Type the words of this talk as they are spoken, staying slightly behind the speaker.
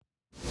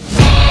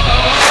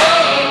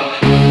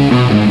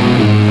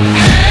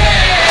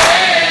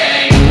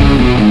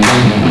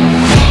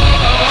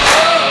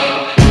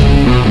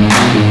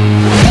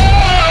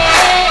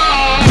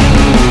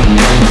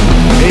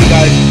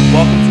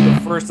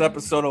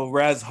episode of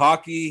Raz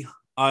Hockey.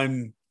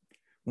 I'm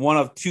one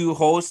of two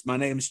hosts. My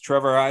name is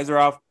Trevor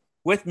Iseroff.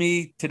 With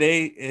me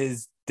today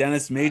is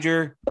Dennis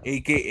Major,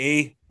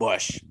 aka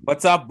Bush.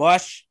 What's up,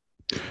 Bush?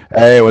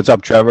 Hey, what's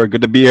up, Trevor?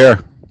 Good to be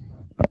here.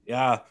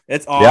 Yeah,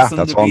 it's awesome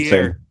that's to all be I'm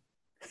saying.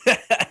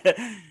 here.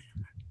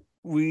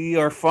 We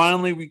are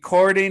finally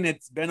recording.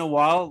 It's been a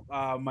while.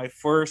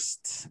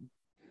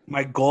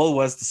 My goal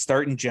was to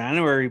start in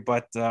January,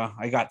 but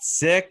I got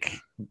sick,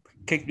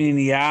 kicked me in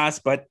the ass.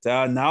 But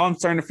now I'm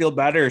starting to feel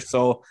better.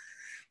 So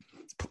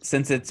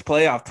since it's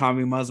playoff time,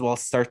 we might as well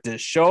start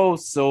this show.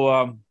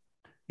 So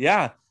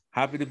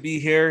happy to be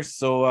here.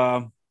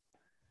 So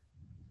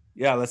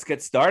let's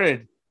get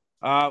started.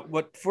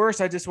 But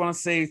first, I just want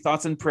to say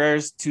thoughts and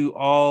prayers to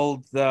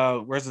all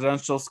the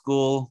residential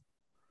school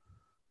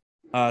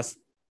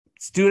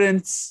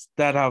students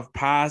that have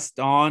passed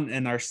on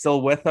and are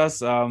still with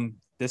us.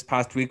 This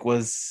past week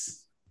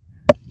was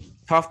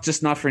tough,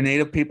 just not for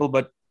Native people,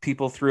 but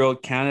people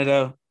throughout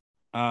Canada,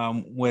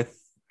 with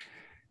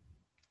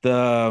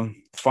the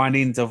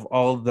findings of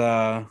all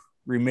the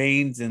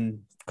remains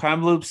and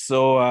Kamloops.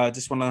 So I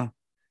just want to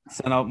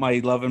send out my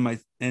love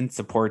and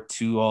support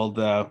to all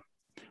the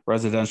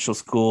residential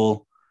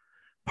school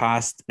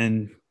past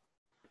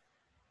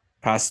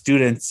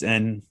students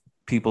and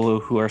people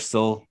who are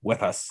still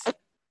with us.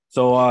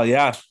 So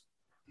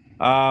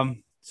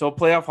so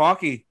playoff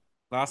hockey.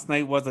 Last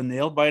night was a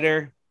nail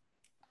biter.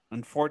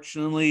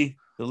 Unfortunately,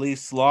 the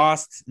Leafs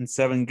lost in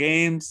 7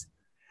 games.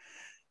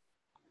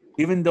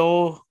 Even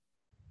though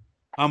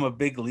I'm a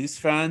big Leafs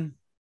fan,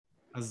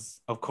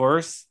 of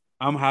course,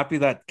 I'm happy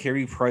that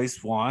Carey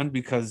Price won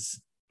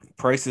because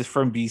Price is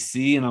from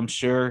BC, and I'm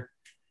sure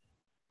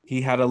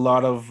he had a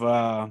lot of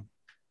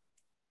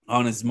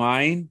on his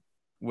mind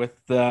with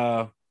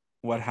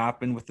what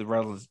happened with the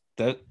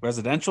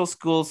residential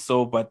schools.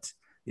 So, but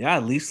yeah,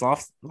 Leafs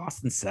lost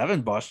in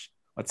 7. Bush,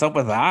 what's up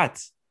with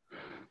that?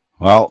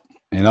 Well,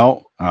 I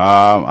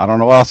don't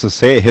know what else to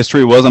say.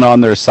 History wasn't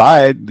on their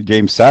side. The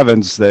game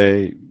 7s,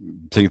 I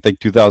think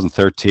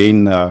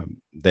 2013,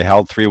 they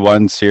held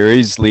 3-1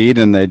 series lead,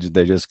 and they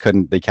just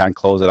can't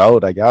close it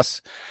out, I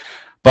guess.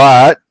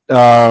 But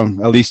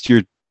at least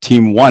your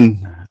team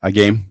won a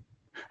game.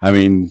 I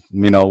mean,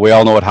 we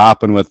all know what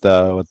happened with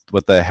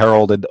the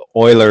heralded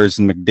Oilers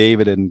and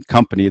McDavid and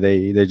company.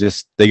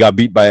 They got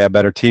beat by a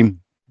better team.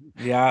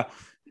 Yeah.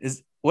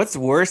 What's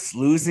worse,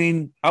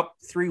 losing up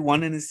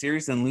 3-1 in a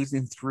series and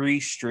losing 3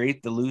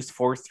 straight to lose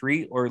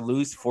 4-3 or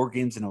lose 4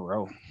 games in a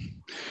row?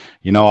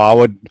 I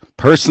would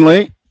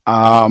personally,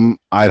 I'd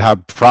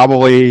have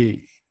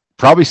probably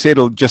say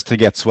just to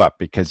get swept,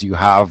 because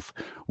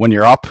when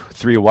you're up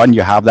 3-1,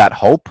 you have that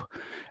hope.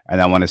 And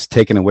then when it's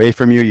taken away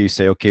from you, you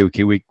say, okay,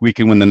 we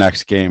can win the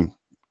next game.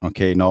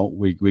 Okay, no,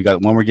 we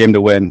got one more game to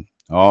win.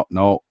 Oh,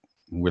 no,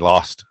 we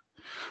lost.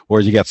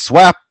 Whereas you get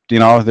swept,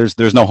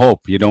 there's no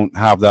hope. You don't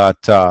have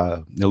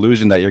that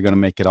illusion that you're going to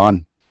make it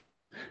on.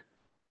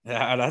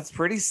 Yeah, that's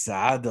pretty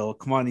sad, though.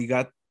 Come on, you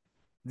got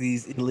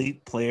these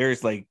elite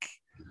players like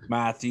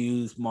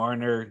Matthews,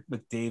 Marner,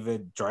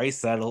 McDavid,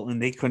 Draisaitl,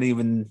 and they couldn't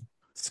even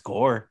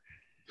score.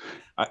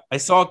 I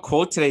saw a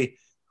quote today.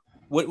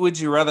 What would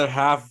you rather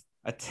have,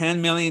 a $10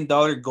 million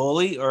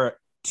goalie or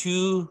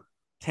 2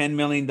 $10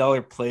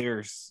 million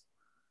players?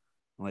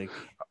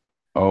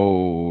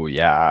 Oh,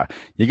 yeah.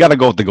 You got to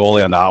go with the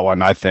goalie on that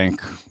one, I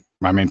think.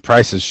 I mean,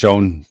 Price has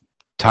shown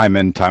time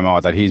in, time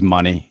out that he's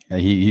money.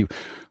 He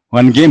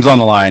when game's on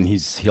the line,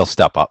 he'll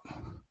step up.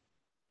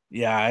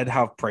 Yeah, I'd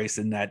have Price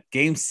in that.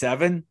 Game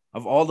 7,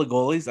 of all the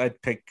goalies, I'd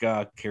pick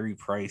Carey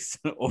Price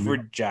over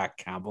Jack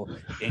Campbell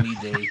any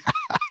day.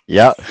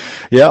 Yeah.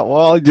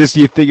 Well, just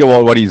you think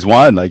about what he's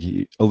won, like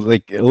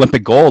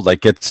Olympic gold.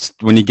 Like, it's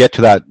when you get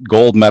to that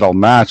gold medal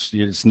match,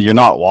 you're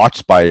not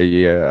watched by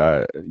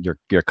your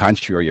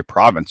country or your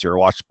province. You're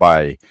watched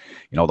by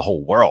the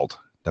whole world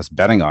that's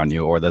betting on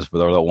you, or that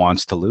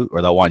wants to lose,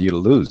 or that want you to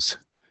lose.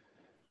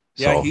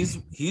 Yeah, so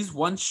he's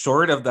one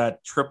short of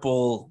that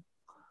triple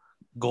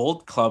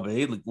gold club,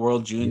 like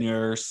World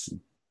Juniors,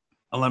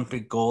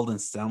 Olympic gold,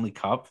 and Stanley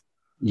Cup.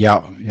 Yeah.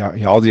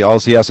 All he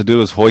has to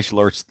do is hoist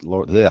Lord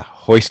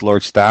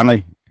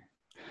Stanley.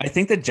 I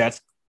think the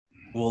Jets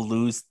will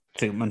lose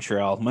to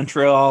Montreal.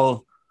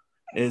 Montreal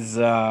is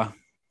they're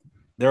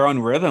on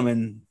rhythm,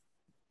 and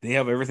they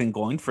have everything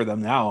going for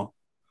them now.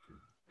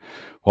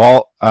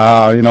 Well,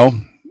 I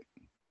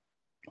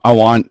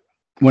want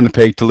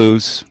Winnipeg to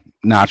lose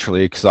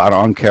naturally, because I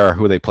don't care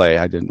who they play.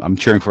 I'm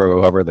cheering for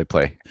whoever they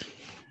play.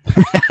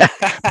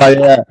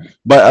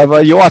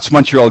 But you watched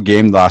Montreal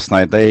game last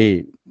night.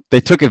 They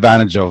took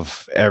advantage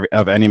of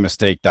any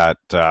mistake that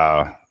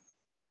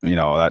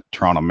that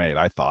Toronto made,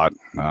 I thought.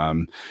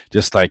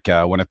 Just like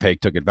Winnipeg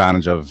took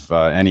advantage of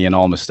any and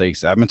all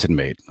mistakes Edmonton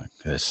made.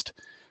 Just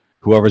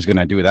whoever's going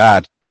to do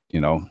that,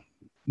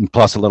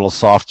 plus a little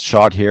soft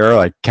shot here,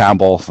 like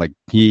Campbell, like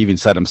he even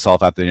said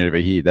himself after the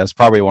interview, that's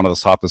probably one of the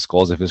softest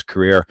goals of his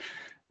career.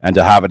 And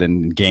to have it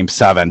in game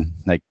 7,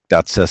 like,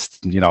 that's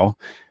just,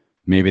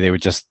 maybe they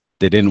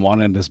didn't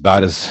want it as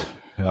bad as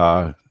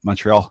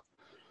Montreal.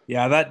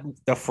 Yeah, that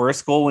the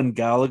first goal when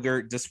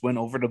Gallagher just went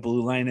over the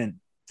blue line and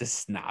just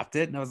snapped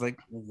it, and I was like,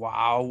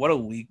 "Wow, what a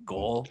weak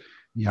goal!"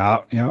 Yeah,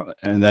 yeah.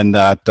 And then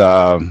that,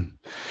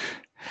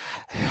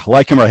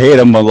 like him or hate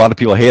him, a lot of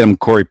people hate him.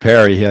 Corey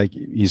Perry,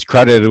 he's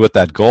credited with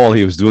that goal.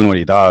 He was doing what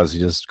he does. He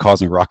just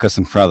causing ruckus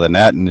in front of the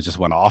net, and it just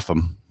went off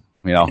him.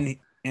 You know.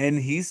 And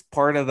he's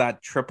part of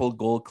that triple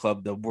gold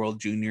club, the World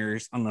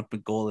Juniors,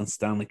 Olympic Gold, and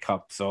Stanley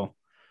Cup. So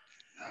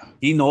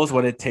he knows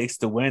what it takes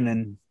to win,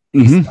 and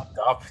he stepped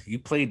up. He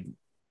played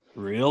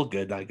real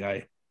good, that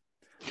guy.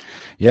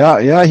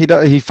 Yeah, he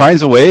does. He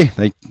finds a way.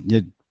 Like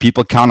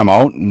people count him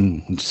out,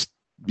 and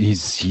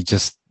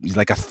he's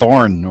like a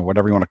thorn or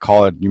whatever you want to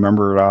call it. You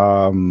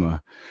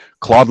remember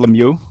Claude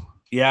Lemieux?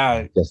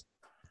 Yeah, yes.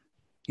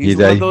 He's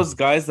one of those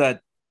guys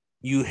that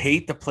you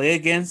hate to play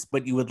against,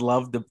 but you would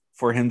love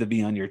for him to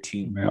be on your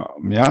team.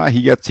 Yeah,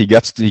 he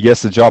gets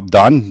the job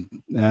done,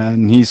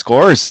 and he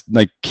scores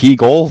like key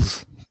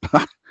goals.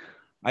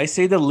 I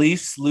say the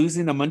Leafs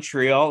losing to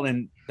Montreal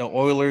and the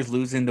Oilers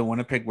losing to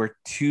Winnipeg were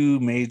two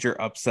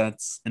major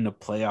upsets in the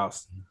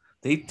playoffs.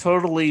 They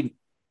totally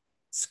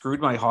screwed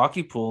my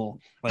hockey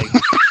pool. Like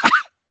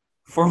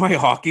for my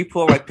hockey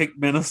pool, I picked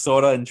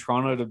Minnesota and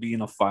Toronto to be in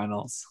the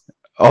finals.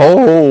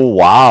 Oh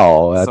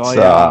wow, that's so,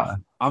 yeah,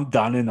 I'm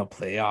done in the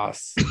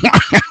playoffs.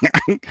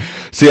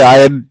 See,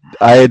 I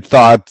had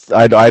thought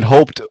I'd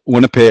hoped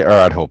Winnipeg, or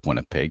I'd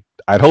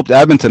hoped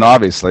Edmonton,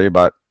 obviously,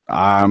 but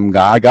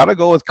I gotta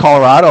go with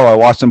Colorado. I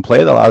watched them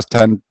play the last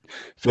 10,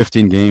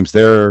 15 games.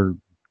 They're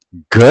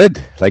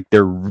good. Like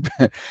they're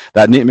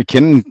that Nate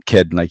McKinnon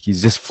kid. Like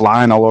he's just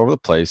flying all over the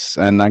place.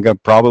 And I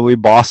got probably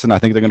Boston. I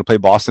think they're going to play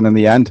Boston in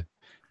the end,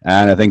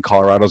 and I think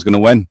Colorado's going to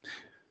win.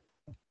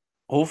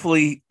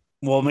 Hopefully,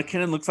 well,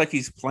 McKinnon looks like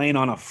he's playing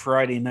on a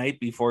Friday night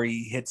before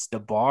he hits the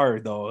bar,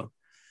 though.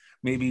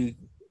 Maybe.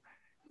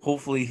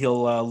 Hopefully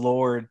he'll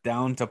lower it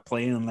down to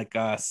playing like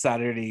a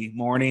Saturday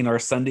morning or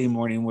Sunday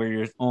morning where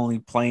you're only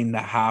playing the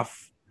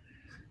half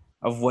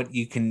of what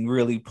you can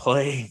really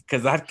play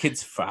because that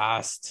kid's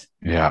fast.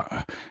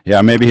 Yeah.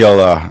 Maybe he'll.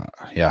 So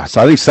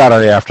I think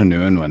Saturday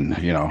afternoon when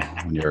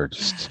you're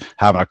just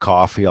having a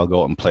coffee, I'll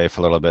go out and play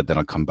for a little bit, then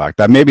I'll come back.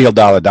 That maybe he'll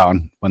dial it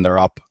down when they're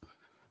up.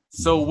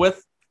 So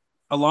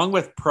along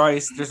with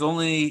Price, there's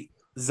only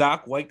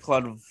Zach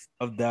Whitecloud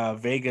of the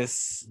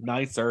Vegas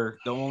Knights are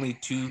the only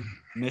two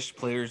niche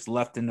players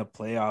left in the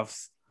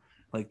playoffs,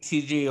 like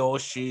TJ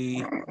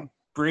Oshie,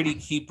 Brady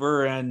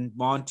Keeper, and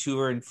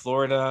Montour in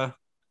Florida,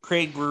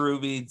 Craig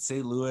Berube in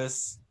St.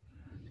 Louis.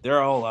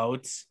 They're all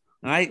out.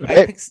 And I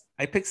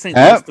picked St.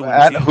 Louis to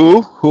win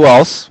too. Who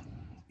else?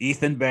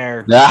 Ethan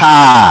Bear.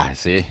 Ah,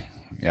 see,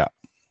 yeah.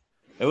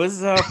 It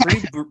was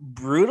pretty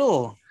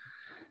brutal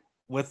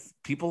with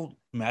people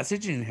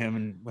messaging him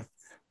and with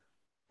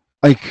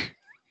like.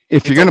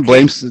 If you're gonna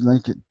blame,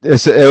 like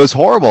it was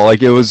horrible.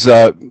 Like it was,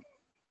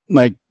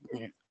 like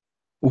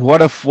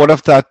what if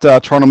that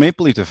Toronto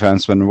Maple Leaf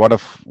defenseman? What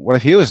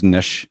if he was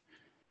niche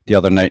the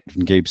other night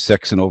in Game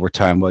 6 in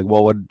overtime? Like,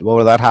 what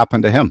would that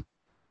happen to him?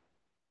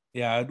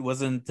 Yeah, it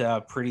wasn't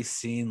a pretty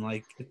scene.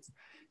 Like,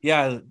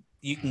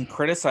 you can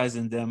criticize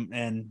them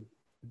and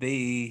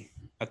they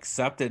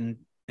accept it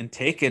and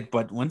take it,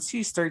 but once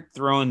you start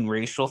throwing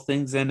racial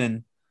things in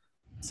and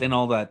saying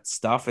all that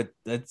stuff,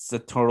 it's a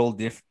total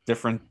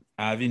different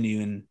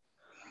avenue. And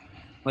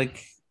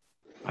like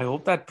I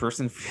hope that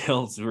person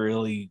feels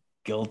really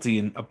guilty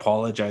and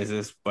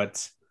apologizes.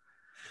 But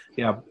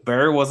yeah,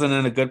 Bear wasn't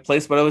in a good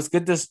place, but it was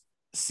good to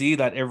see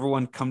that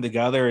everyone come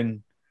together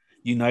and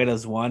unite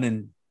as one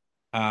and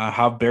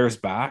have Bear's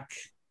back,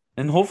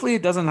 and hopefully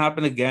it doesn't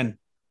happen again.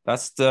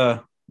 That's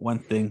the one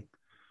thing.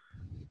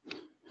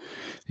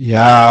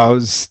 Yeah,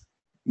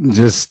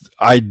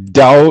 I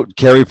doubt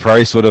Carey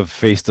Price would have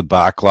faced a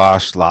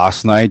backlash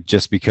last night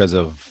just because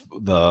of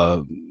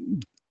the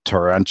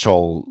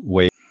torrential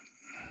wave.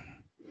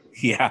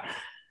 Yeah.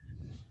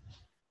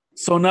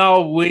 So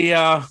now we,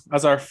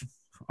 as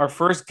our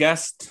first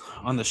guest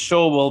on the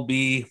show will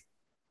be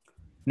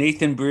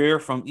Nathan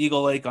Breer from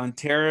Eagle Lake,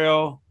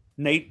 Ontario.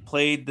 Nate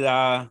played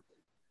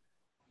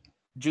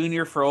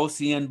junior for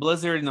OCN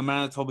Blizzard in the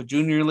Manitoba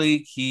Junior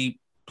League. He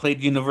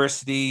played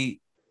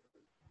university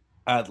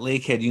at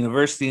Lakehead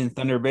University in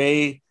Thunder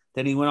Bay.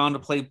 Then he went on to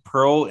play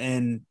pro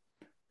in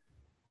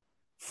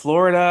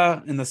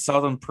Florida in the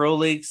Southern Pro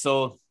League.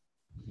 So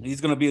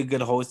he's going to be a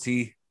good host.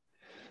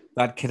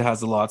 That kid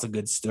has lots of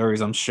good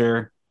stories, I'm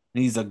sure.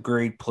 He's a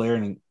great player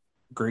and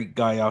a great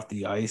guy off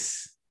the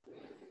ice.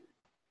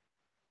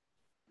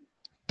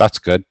 That's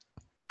good.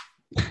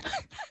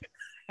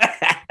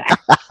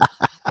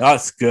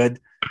 That's good.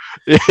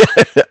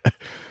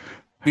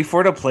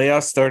 Before the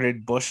playoffs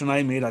started, Bush and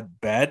I made a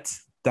bet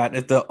that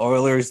if the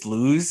Oilers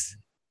lose,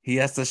 he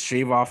has to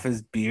shave off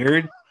his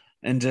beard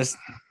and just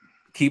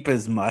keep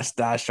his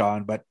mustache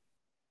on. But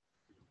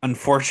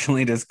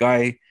unfortunately, this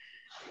guy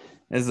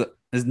is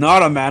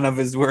not a man of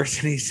his word,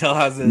 and he still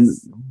has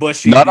his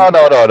bushy. No.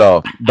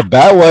 The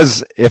bet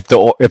was if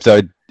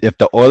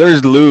the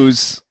Oilers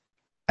lose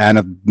and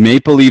if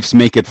Maple Leafs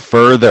make it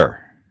further.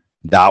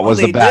 That was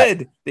the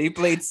bet. They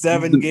played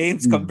 7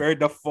 games compared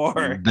to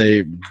 4.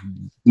 They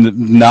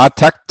not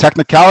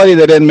technicality.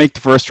 They didn't make the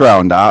first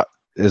round. That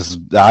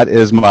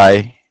is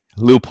my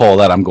loophole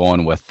that I'm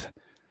going with.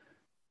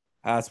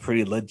 That's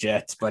pretty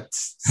legit. But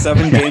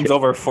 7 games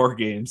over 4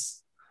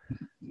 games.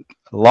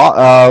 A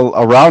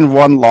round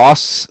 1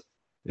 loss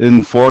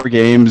in 4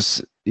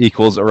 games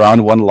equals a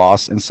round 1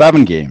 loss in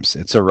 7 games.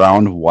 It's a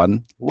round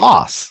 1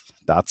 loss.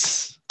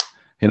 That's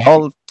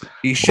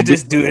You should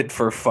just do it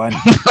for fun.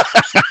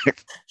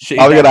 Shave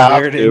I'm gonna that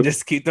beard have to. and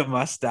just keep the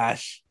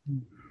mustache.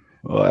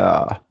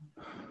 Yeah.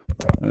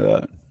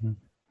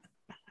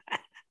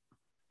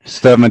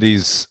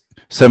 70s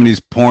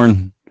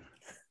porn.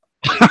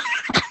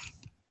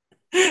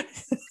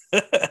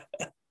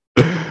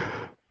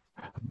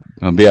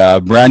 It'll be a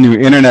brand new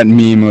internet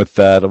meme with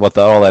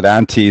all that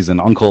aunties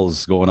and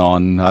uncles going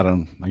on. I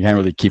can't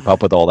really keep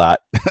up with all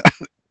that.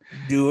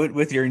 Do it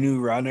with your new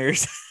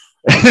runners.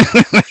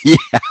 Yeah.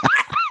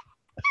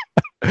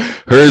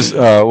 Who's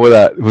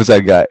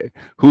that guy?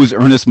 Who's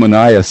Ernest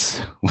Monias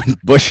when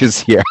Bush is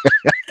here?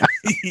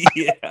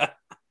 Yeah.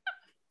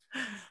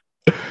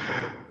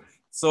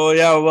 So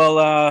yeah,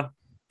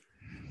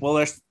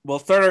 we'll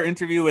start our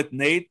interview with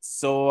Nate.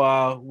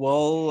 So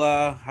we'll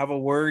have a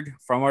word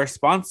from our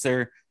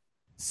sponsor.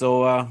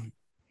 So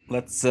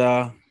let's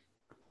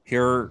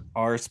hear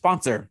our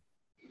sponsor.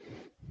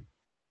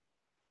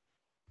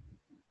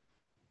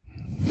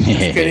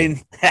 Just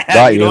kidding.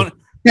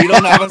 You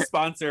don't have a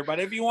sponsor, but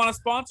if you want to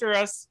sponsor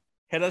us,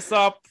 hit us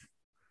up.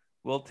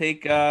 We'll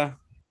take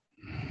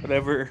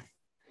whatever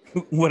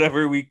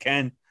we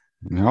can.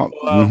 Yep.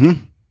 So,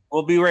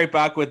 we'll be right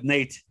back with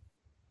Nate.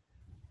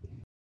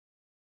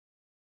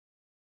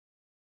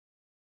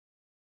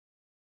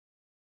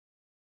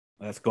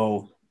 Let's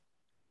go.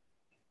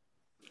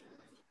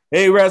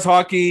 Hey, Res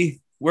Hockey.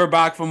 We're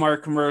back from our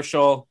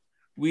commercial.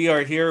 We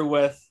are here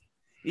with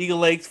Eagle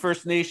Lakes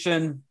First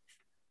Nation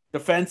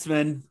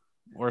defenseman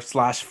or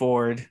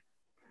 /forward,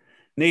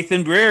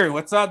 Nathan Breer.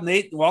 What's up,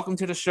 Nate? Welcome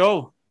to the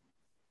show.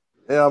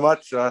 Yeah, not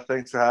much.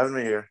 Thanks for having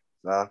me here.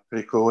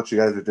 Pretty cool what you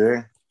guys are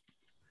doing.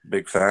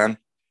 Big fan.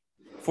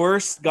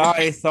 First guy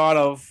I thought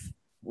of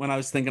when I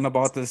was thinking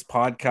about this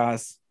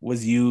podcast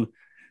was you.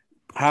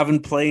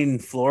 Having played in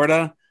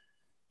Florida,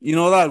 you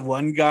know that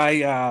one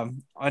guy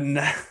on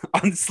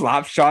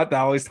Slapshot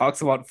that always talks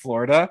about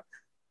Florida?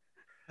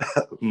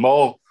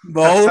 Mo.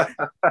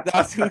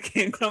 That's who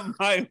came to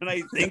mind when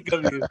I think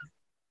of you.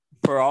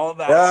 For all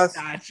that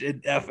match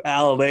in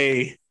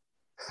FLA.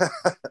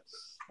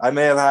 I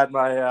may have had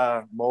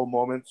my Mo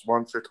moments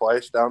once or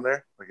twice down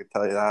there. I can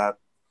tell you that.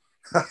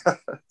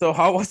 So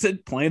how was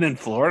it playing in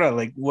Florida?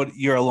 Like, what,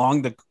 you're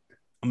along the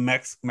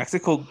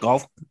Mexico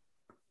Gulf?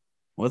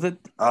 Was it?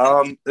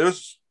 It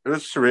was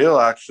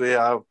surreal, actually.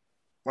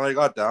 When I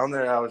got down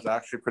there, I was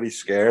actually pretty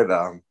scared.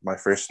 My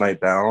first night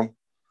down,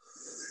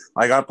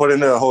 I got put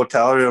into a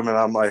hotel room, and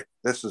I'm like,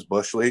 this is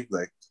Bush League.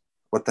 Like,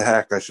 what the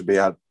heck? I should be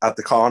at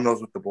the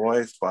condos with the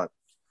boys, but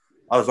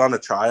I was on the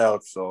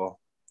tryout. So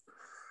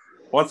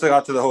once I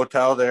got to the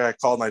hotel there, I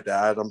called my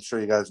dad. I'm sure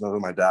you guys know who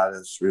my dad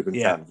is, Ruben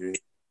Kennedy.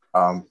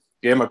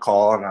 Gave him a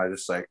call, and I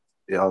just like,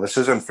 this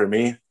isn't for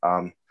me.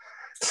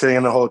 Sitting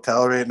in a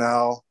hotel right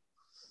now.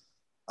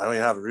 I don't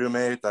even have a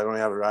roommate. I don't even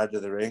have a ride to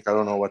the rink. I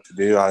don't know what to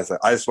do. I was like,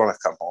 I just want to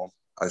come home.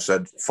 I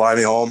said, fly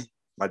me home.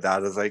 My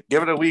dad was like,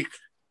 give it a week.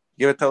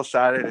 Give it till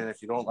Saturday, and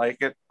if you don't like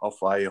it, I'll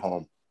fly you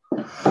home.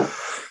 A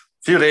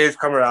few days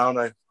come around,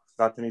 I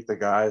got to meet the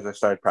guys. I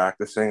started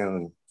practicing,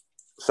 and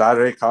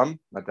Saturday come,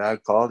 my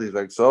dad called. He's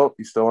like, so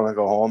you still want to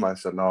go home? I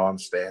said, no, I'm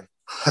staying.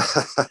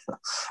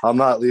 I'm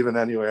not leaving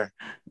anywhere.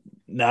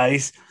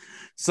 Nice.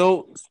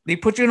 So they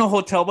put you in a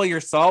hotel by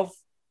yourself,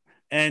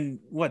 and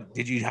what,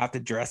 did you have to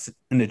dress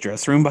in the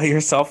dressing room by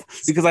yourself?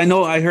 Because I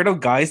heard of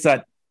guys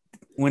that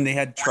when they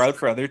had trout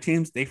for other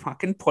teams, they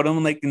fucking put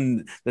them like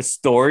in the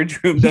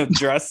storage room to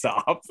dress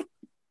up.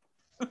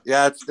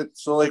 Yeah, it's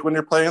so like when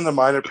you're playing the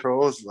minor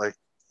pros, like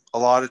a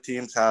lot of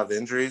teams have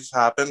injuries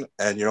happen,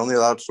 and you're only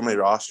allowed so many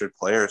rostered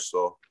players.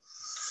 So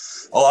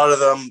a lot of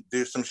them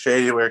do some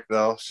shady work,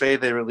 though. Say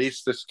they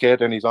release this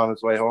kid and he's on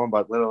his way home,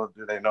 but little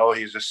do they know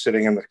he's just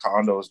sitting in the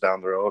condos down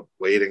the road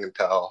waiting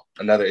until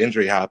another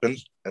injury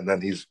happens, and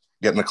then he's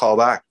getting the call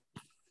back.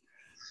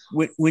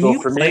 Me,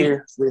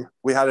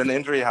 we had an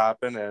injury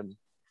happen, and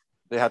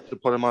they had to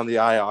put him on the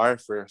IR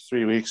for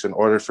 3 weeks in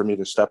order for me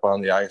to step on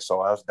the ice.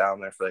 So I was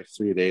down there for like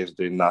 3 days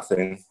doing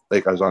nothing,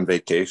 like I was on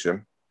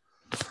vacation.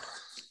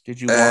 Did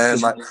you? And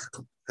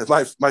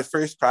my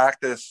first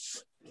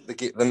practice,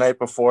 the night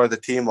before, the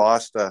team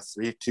lost a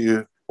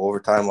 3-2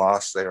 overtime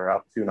loss. They were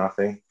up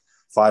 2-0,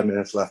 5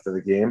 minutes left of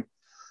the game.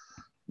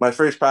 My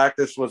first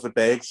practice was a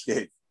bag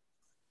skate,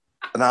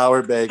 an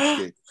hour bag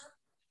skate.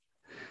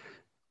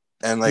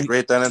 And like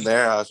right then and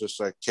there, I was just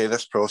like, okay,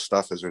 this pro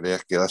stuff is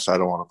ridiculous. I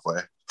don't want to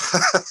play.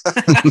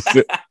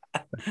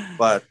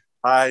 But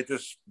I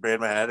just made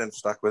my head and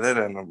stuck with it,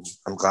 and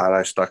I'm glad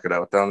I stuck it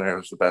out down there.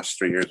 It was the best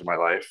 3 years of my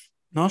life.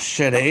 No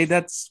shit, eh?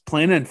 That's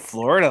playing in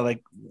Florida.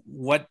 Like,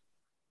 what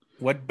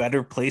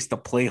better place to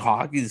play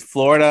hockey is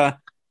Florida?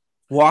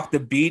 Walk the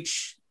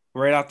beach,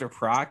 right after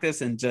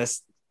practice and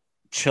just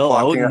chill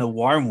out Walking in out, the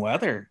warm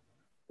weather.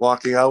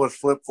 walking out with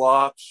flip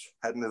flops,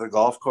 heading to the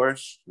golf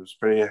course. It was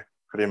pretty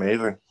amazing.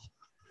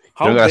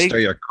 You don't How gotta big?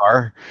 start your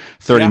car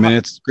 30 Yeah,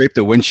 minutes, scrape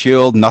the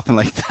windshield, nothing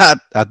like that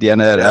at the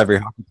end of Yeah, every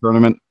hockey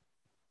tournament.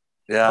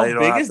 yeah, how you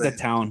don't big have is the to.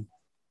 town?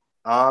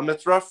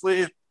 It's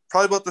roughly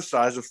probably about the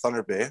size of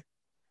Thunder Bay.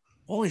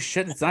 Holy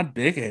shit, it's not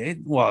big, eh?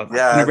 Well, Thunder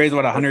Yeah, Bay's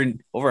what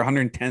 100 over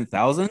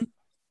 110,000.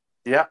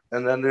 yeah,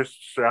 and then there's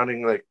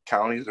surrounding like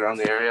counties around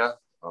the area.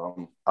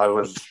 I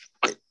was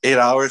 8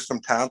 hours from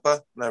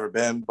Tampa. Never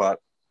been, but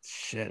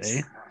Shit,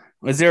 eh?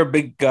 Was there a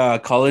big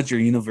college or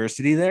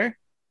university there?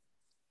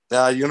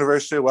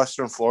 University of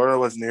Western Florida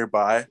was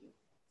nearby. Uh,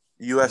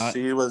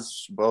 USC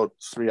was about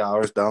 3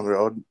 hours down the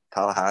road.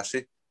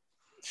 Tallahassee.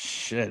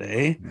 shit,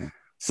 eh?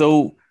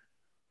 So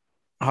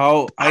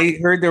how I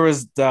heard there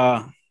was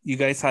you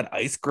guys had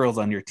ice girls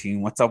on your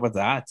team. What's up with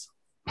that?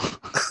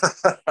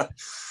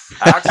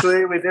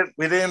 Actually, we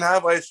didn't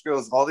have ice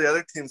girls. All the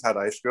other teams had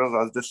ice girls.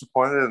 I was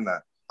disappointed in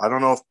that. I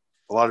don't know if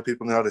a lot of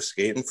people know how to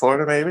skate in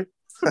Florida. Maybe.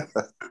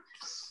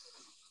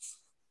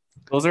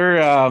 Those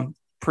are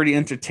pretty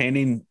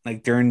entertaining,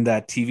 like during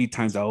that TV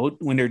times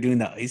out when they're doing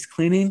the ice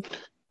cleaning.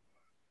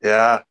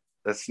 Yeah,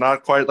 it's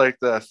not quite like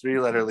the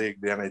three-letter league,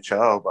 the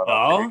NHL, but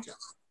I'll Oh, take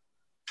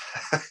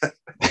it.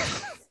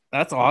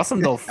 that's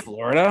awesome though,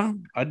 Florida.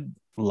 I'd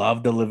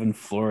love to live in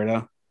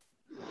Florida.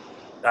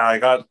 Yeah, I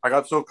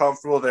got so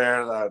comfortable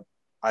there that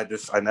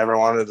I never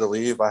wanted to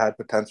leave. I had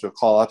potential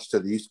call-ups to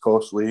the East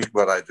Coast League,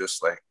 but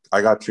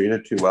I got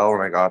treated too well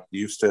and I got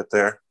used to it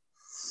there.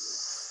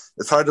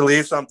 It's hard to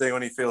leave something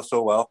when you feel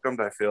so welcomed.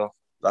 I feel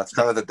that's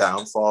kind of the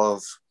downfall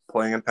of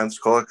playing in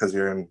Pensacola because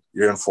you're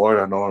in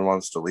Florida. No one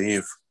wants to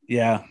leave,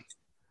 Yeah.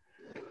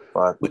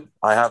 but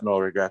I have no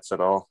regrets at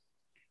all.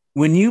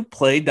 When you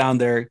played down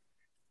there,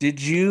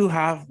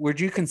 were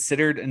you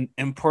considered an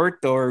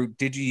import or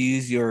did you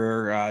use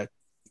your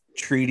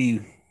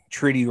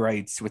treaty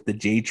rights with the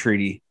J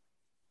Treaty?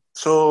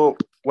 So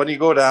when you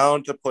go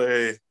down to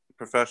play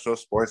professional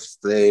sports,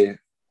 they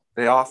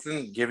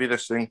often give you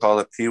this thing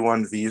called a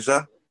P1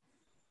 visa,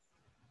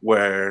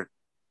 where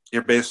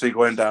you're basically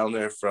going down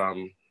there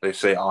from, they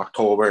say,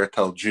 October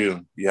till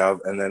June.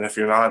 And then if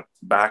you're not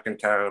back in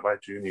Canada by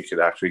June, you could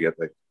actually get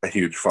like a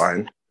huge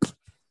fine.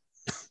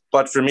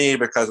 But for me,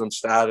 because I'm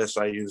status,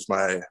 I use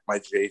my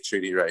J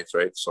treaty rights,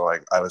 right? So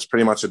I was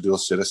pretty much a dual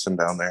citizen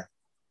down there,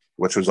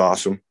 which was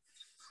awesome.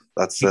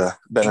 That's the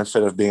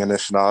benefit of being a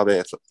Anishinaabe.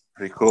 It's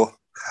pretty cool.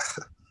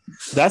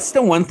 That's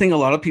the one thing a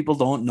lot of people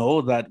don't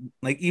know, that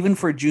like even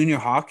for junior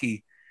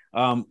hockey,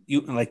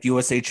 you like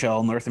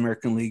USHL, North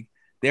American League,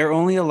 they're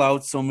only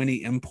allowed so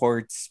many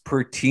imports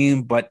per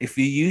team. But if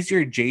you use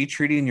your J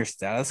Treaty and your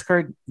status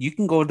card, you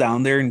can go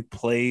down there and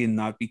play and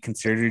not be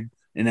considered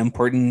an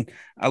import. And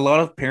a lot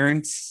of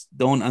parents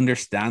don't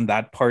understand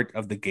that part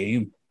of the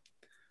game.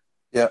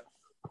 Yeah,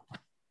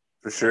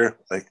 for sure.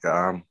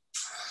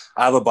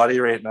 I have a buddy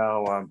right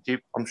now.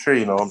 I'm sure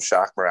you know him,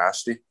 Shaq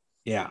Marasti.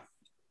 Yeah.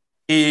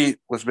 He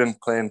was been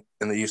playing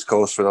in the East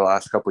Coast for the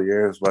last couple of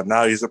years, but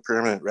now he's a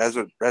permanent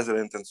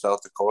resident in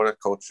South Dakota,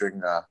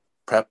 coaching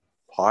prep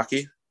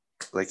hockey.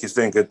 Like, he's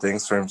doing good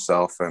things for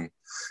himself, and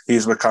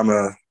he's become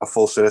a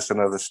full citizen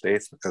of the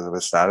States because of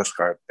his status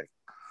card.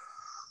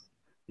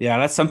 Yeah,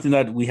 that's something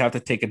that we have to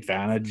take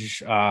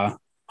advantage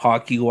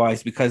hockey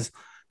wise, because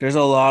there's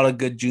a lot of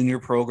good junior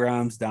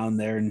programs down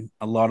there and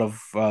a lot of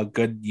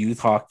good youth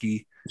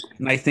hockey.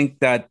 And I think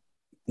that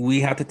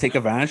we have to take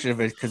advantage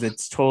of it because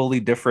it's totally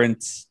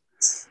different.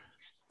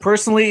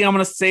 Personally, I'm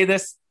going to say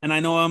this, and I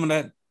know I'm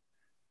going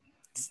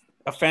to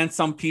offend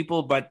some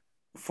people, but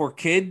for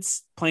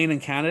kids playing in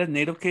Canada,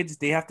 native kids,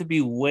 they have to be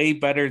way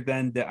better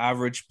than the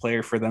average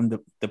player for them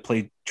to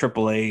play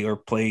AAA or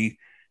play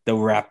the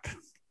rep.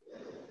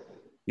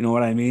 You know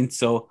what I mean?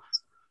 So,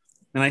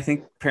 and I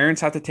think parents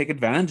have to take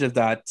advantage of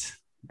that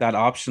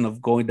option of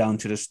going down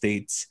to the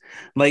States.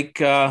 Like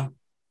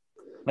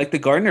the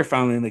Gardner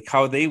family, like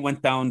how they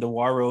went down to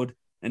Warroad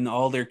and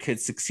all their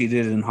kids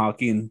succeeded in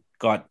hockey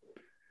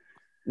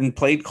and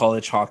played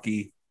college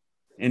hockey,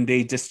 and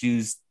they just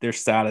used their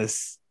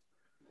status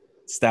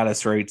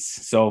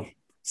rights. So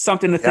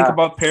something to think Yeah.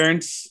 about,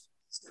 parents.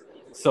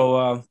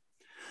 So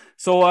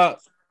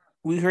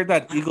we heard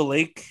that Eagle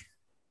Lake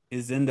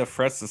is in the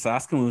Fred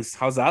Saskatchewan.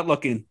 How's that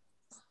looking?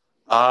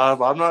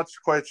 I'm not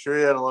quite sure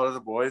yet. A lot of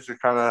the boys are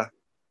kind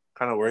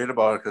of worried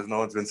about it because no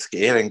one's been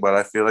skating, but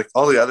I feel like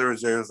all the other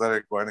reserves that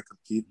are going to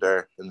compete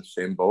there in the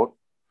same boat.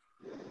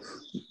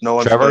 No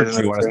one's Trevor, played in do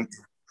you the want tournament.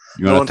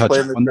 you No want one's to touch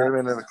played in the on that?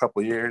 tournament in a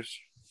couple of years.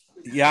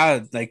 Yeah,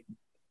 like,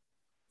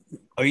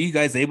 are you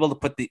guys able to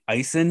put the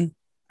ice in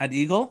at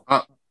Eagle?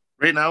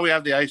 Right now we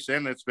have the ice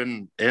in. It's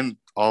been in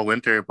all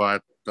winter,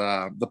 but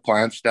the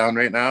plant's down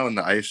right now, and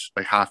the ice,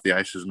 like half the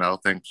ice is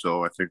melting.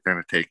 So I think they're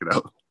gonna take it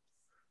out.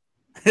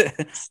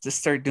 Just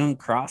start doing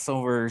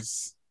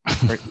crossovers.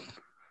 I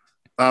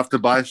have to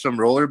buy some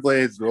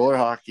rollerblades, roller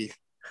hockey.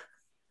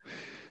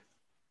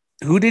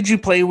 Who did you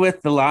play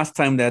with the last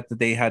time that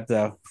they had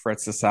the Fred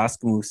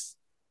Saskatchewan?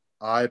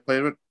 I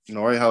played with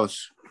Norrie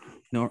House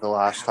No. the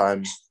last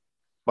time,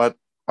 but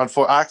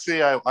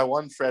Actually, I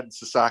won Fred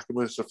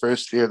Saskatchewan the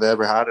first year they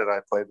ever had it. I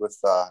played with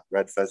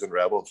Red Pheasant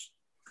Rebels.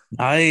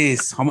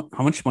 Nice. How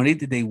much money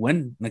did they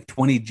win? Like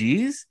 20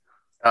 G's?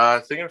 I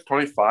think it was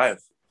 25.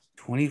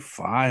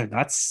 25.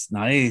 That's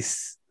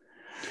nice.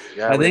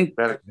 Yeah, we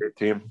had a great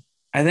team.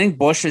 I think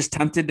Bush is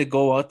tempted to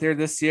go out there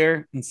this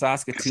year in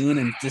Saskatoon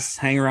and just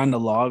hang around the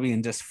lobby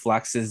and just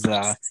flex his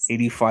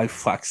 85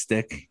 flex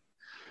stick.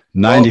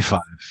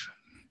 95.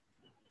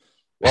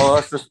 Well,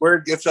 if this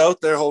word gets out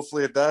there,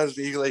 hopefully it does.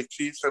 The Eagle Lake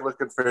Chiefs are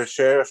looking for a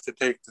sheriff to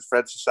take the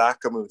Fred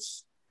Saskatchewan.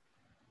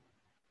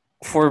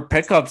 For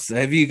pickups,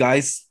 have you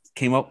guys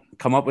come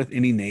up with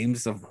any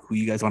names of who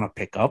you guys want to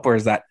pick up, or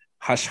is that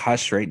hush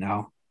hush right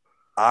now?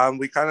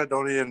 We kind of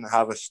don't even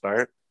have a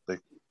start.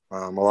 Like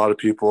a lot of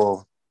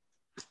people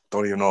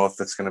don't even know if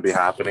it's going to be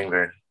happening.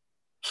 They're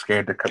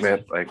scared to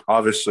commit. Like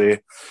obviously,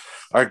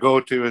 our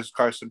go-to is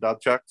Carson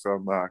Dubchuk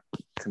from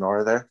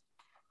Kenora there.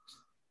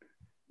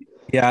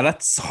 Yeah,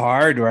 that's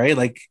hard, right?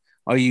 Like,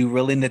 are you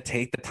willing to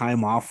take the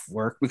time off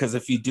work? Because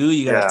if you do,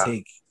 you gotta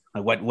take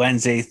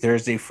Wednesday,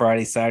 Thursday,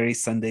 Friday, Saturday,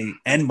 Sunday,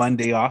 and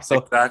Monday off. So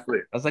exactly,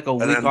 that's like a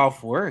week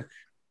off work.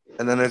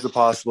 And then there's a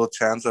possible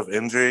chance of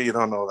injury. You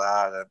don't know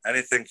that, and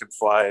anything can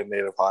fly in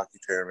native hockey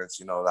tournaments.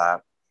 You know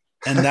that,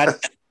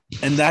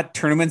 and that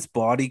tournament's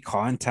body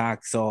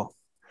contact. So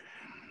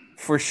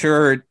for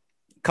sure, a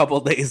couple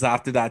of days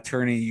after that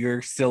tournament,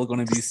 you're still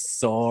going to be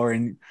sore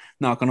and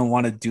not going to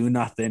want to do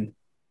nothing.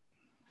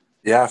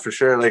 Yeah, for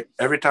sure. Like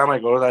every time I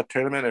go to that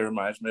tournament, it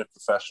reminds me of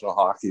professional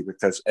hockey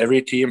because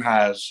every team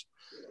has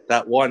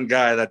that one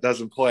guy that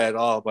doesn't play at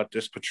all, but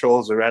just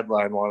patrols the red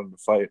line wanting to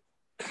fight.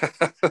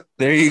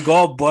 There you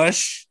go,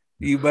 Bush.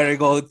 You better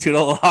go to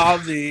the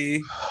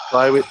lobby.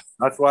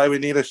 That's why we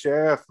need a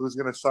sheriff who's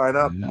going to sign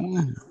up.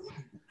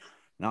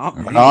 Not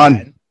me,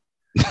 man.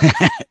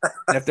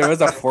 If there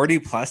was a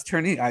 40+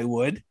 tourney, I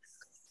would.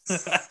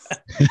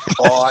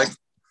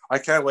 I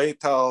can't wait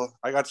till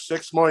I got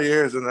 6 more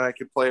years and then I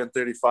can play in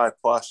 35+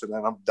 and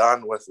then I'm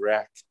done with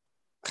rec.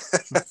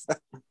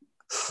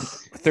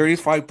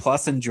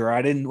 35+ in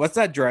Dryden. What's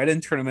that Dryden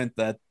tournament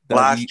that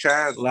Last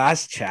chance?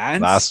 Last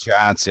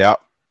chance. Yeah.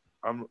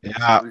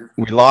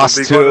 We lost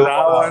to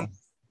that one.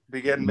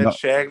 Be getting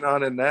Mitch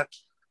Shagnon in net.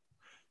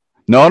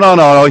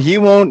 No. He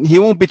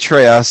won't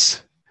betray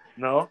us.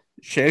 No.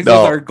 Shags was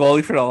our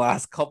goalie for the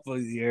last couple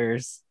of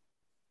years.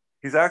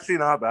 He's actually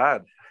not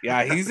bad.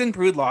 Yeah, he's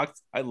improved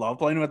lots. I love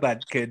playing with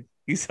that kid.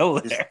 He's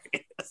hilarious.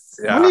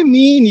 Yeah. What do you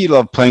mean you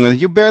love playing with him?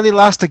 You barely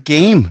lost a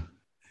game.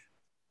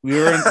 We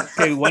were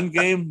in one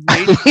game.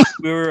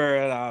 We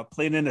were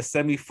playing in the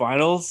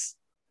semifinals.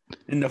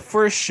 In the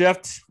first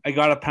shift, I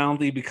got a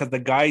penalty because the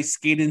guy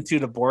skated into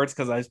the boards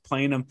because I was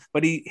playing him,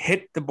 but he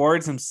hit the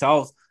boards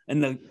himself,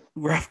 and the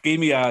ref gave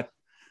me a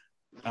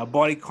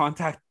body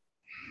contact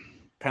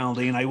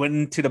penalty, and I went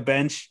into the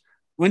bench,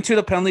 went to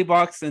the penalty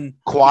box, and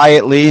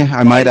quietly,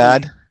 I might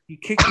add, he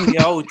kicked me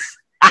out.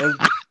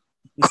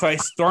 So I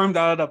stormed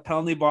out of the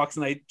penalty box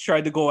and I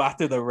tried to go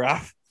after the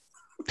ref.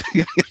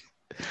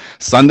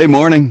 Sunday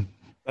morning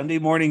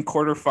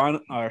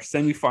quarterfinal or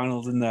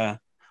semifinals in the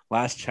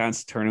last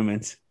chance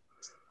tournament.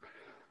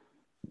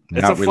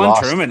 It's a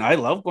fun tournament. I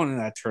love going to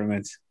that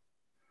tournament.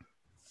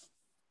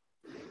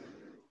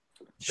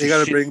 You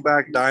got to bring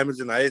back Diamonds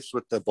and Ice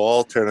with the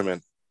ball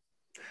tournament.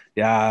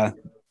 Yeah,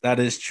 that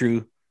is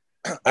true.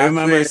 I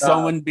remember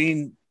someone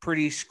being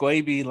pretty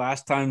squabby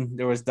last time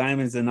there was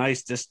Diamonds and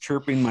Ice, just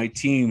chirping my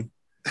team.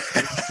 I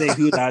can't say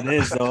who that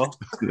is, though.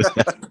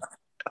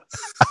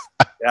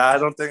 Yeah, I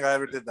don't think I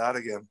ever did that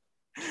again.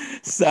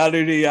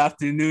 Saturday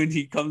afternoon,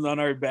 he comes on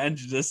our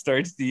bench and just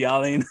starts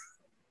yelling.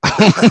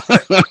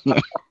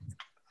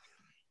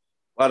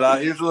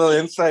 But here's a little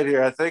insight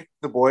here. I think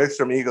the boys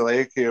from Eagle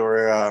Lake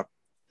here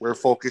we're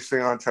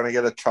focusing on trying to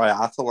get a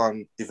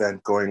triathlon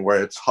event going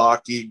where it's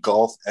hockey,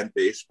 golf, and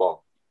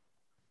baseball.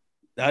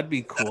 That'd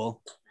be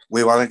cool.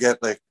 We want to get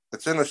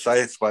it's in the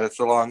sights, but it's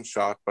a long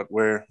shot. But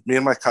me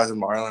and my cousin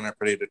Marlon are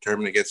pretty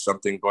determined to get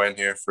something going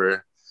here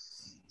for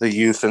the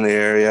youth in the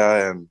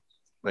area and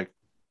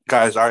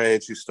guys our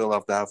age who still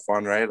love to have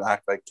fun, right?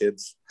 Act like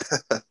kids.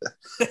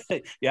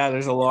 Yeah,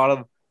 there's a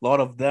lot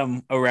of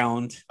them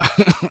around.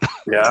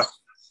 Yeah,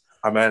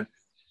 I mean,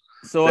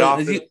 so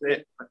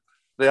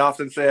they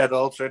often say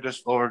adults are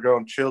just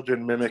overgrown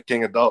children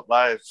mimicking adult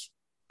lives.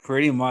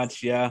 Pretty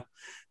much, yeah.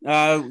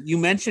 You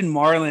mentioned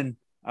Marlon.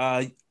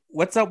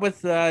 What's up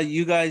with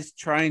you guys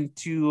trying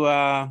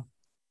to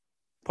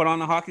put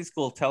on a hockey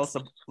school? Tell us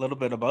a little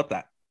bit about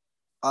that.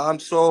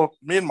 So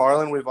me and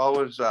Marlon, we've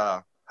always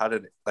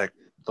had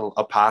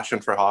a passion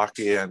for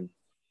hockey, and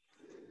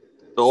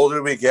the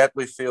older we get,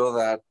 we feel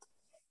that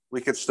we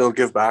could still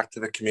give back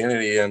to the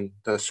community and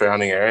the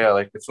surrounding area.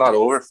 It's not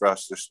over for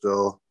us. There's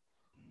still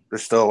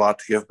a lot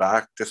to give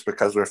back just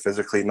because we're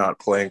physically not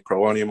playing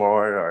pro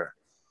anymore or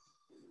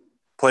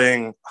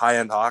playing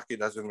high-end hockey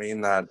doesn't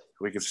mean that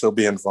we can still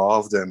be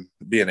involved and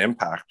be an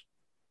impact.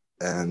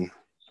 And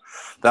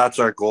that's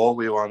our goal.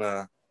 We want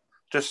to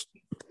just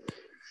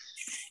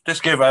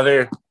give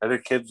other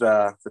kids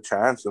the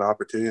chance and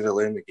opportunity to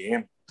learn the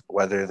game,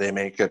 whether they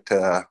make it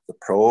to the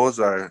pros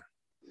or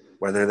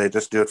whether they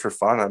just do it for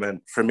fun. I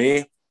mean, for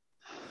me,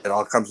 it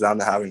all comes down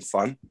to having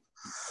fun.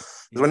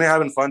 Because when you're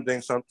having fun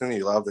doing something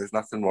you love, there's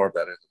nothing more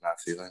better than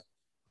that feeling.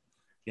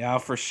 Yeah,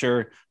 for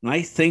sure. And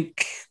I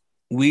think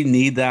we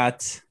need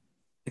that,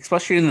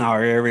 especially in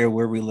our area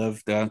where we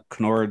live, the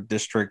Kenora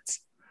district.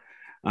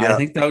 I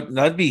think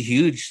that'd be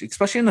huge,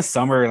 especially in the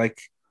summer.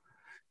 Like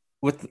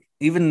with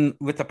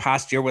the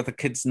past year, with the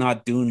kids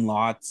not doing a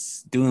lot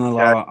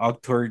of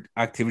outdoor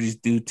activities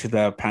due to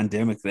the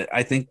pandemic, that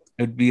I think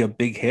it would be a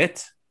big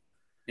hit.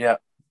 Yeah,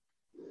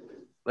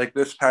 like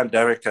this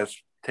pandemic has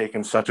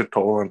taken such a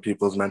toll on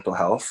people's mental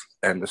health,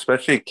 and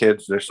especially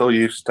kids. They're so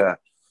used to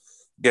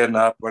getting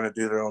up, going to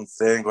do their own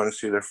thing, going to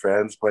see their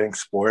friends, playing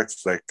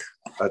sports. Like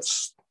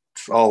that's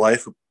all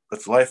life.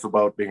 That's life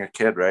about being a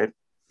kid, right?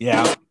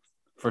 Yeah,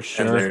 for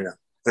sure. And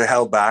they're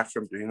held back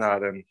from doing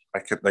that, and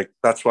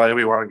that's why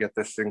we want to get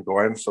this thing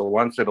going. So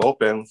once it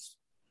opens,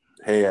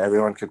 hey,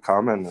 everyone could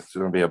come, and it's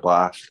going to be a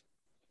blast.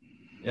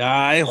 Yeah,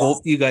 I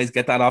hope you guys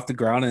get that off the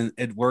ground and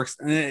it works.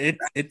 And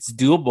it's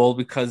doable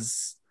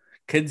because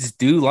kids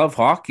do love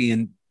hockey,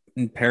 and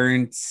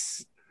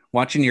parents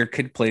watching your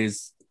kid play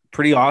is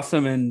pretty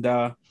awesome. And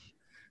I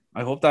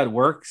hope that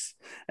works.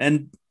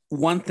 And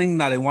one thing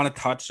that I want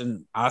to touch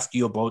and ask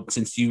you about,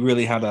 since you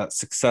really had a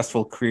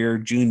successful career,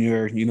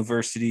 junior,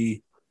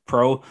 university,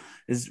 pro,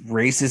 is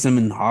racism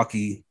in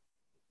hockey.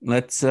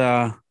 It's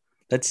a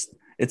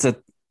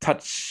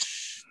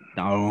touch.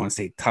 No, I don't want to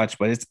say touch,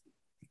 but it's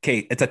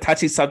a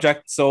touchy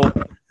subject. So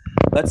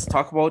let's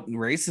talk about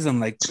racism.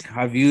 Like,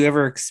 have you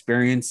ever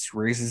experienced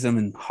racism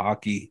in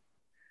hockey?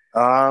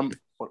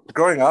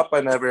 Growing up,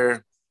 I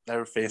never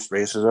faced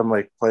racism.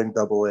 Like playing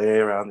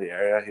AA around the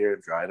area here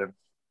in Dryden,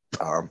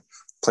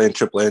 playing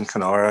AAA in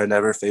Kenora, I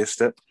never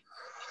faced it.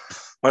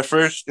 My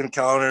first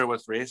encounter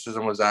with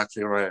racism was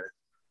actually when I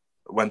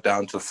went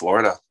down to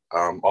Florida.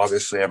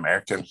 Obviously,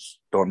 Americans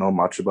don't know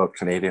much about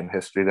Canadian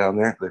history down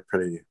there. They're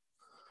pretty,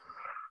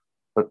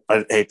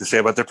 I hate to say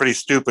it, but they're pretty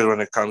stupid when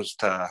it comes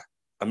to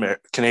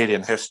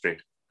Canadian history,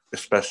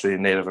 especially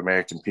Native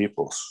American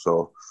peoples.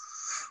 So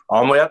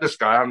we had this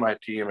guy on my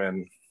team,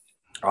 and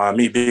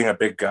me being a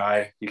big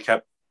guy, he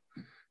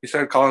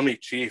started calling me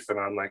chief, and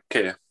I'm like,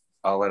 okay,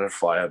 I'll let it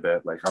fly a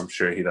bit. Like, I'm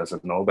sure he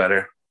doesn't know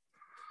better.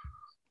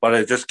 But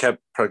it just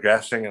kept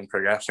progressing and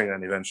progressing,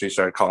 and eventually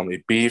started calling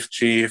me beef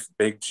chief,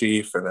 big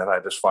chief, and then I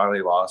just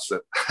finally lost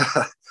it.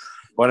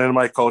 Went into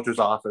my coach's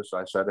office.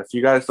 I said, if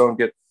you guys don't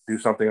do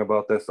something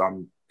about this,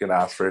 I'm gonna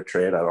ask for a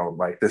trade. I don't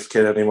like this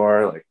kid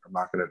anymore. Like, I'm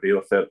not gonna deal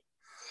with it.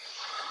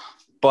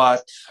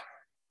 But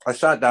I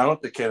sat down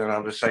with the kid, and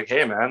I'm just like,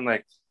 hey man,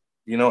 like,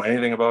 you know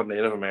anything about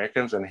Native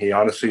Americans? And he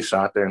honestly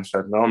sat there and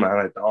said, no man,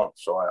 I don't.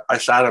 So I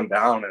sat him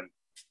down and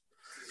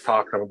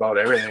talked to him about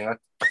everything.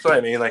 That's what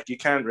I mean. Like, you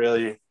can't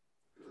really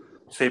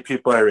say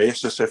people are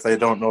racist if they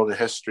don't know the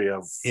history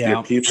of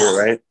your people,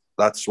 right?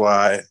 That's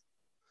why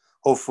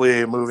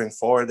hopefully moving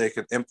forward they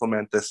can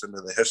implement this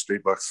into the history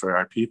books for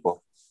our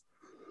people.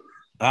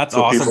 That's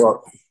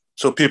awesome.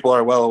 So people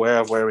are well aware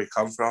of where we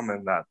come from,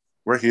 and that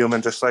we're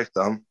human just like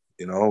them.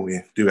 You know,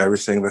 we do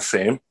everything the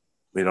same.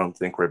 We don't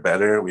think we're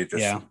better. We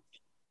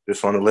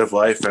just want to live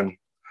life and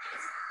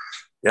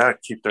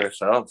keep to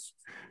ourselves.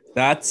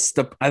 I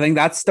think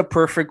that's the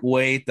perfect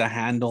way to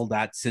handle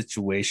that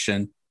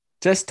situation.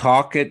 Just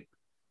talk it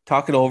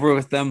over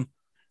with them.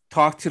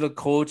 Talk to the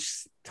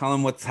coach, tell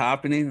them what's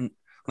happening.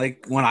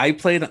 Like when I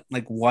played,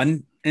 like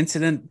one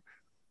incident,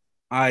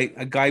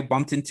 a guy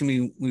bumped into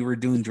me. We were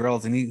doing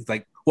drills, and he's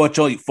like, "Watch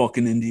out, you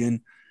fucking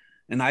Indian!"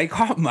 And I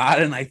got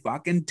mad, and I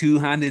fucking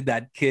two-handed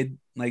that kid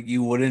like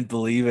you wouldn't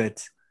believe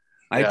it.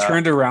 I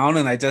turned around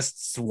and I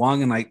just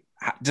swung, and I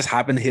just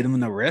happened to hit him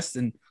in the wrist,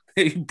 and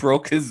he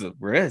broke his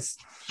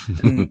wrist.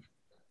 And,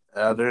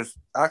 there's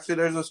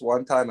this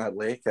one time at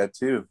Lakehead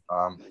too.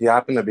 He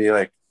happened to be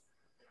like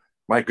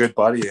my good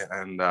buddy,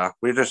 and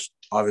we just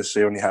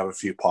obviously when you have a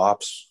few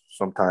pops,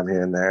 sometime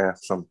here and there,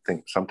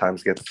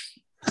 sometimes gets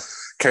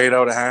carried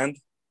out of hand.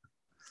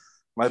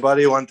 My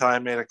buddy one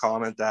time made a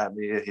comment at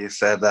me. He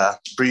said,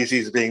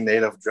 Breezy's being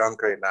native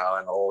drunk right now,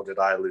 and oh, did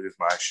I lose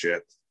my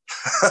shit.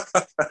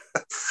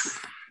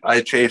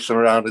 I chased him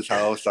around his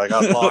house. I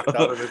got locked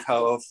out of his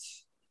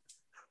house.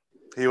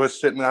 He was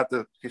sitting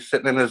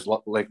in his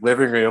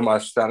living room. I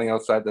was standing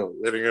outside the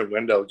living room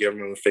window, giving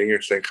him the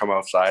finger saying, come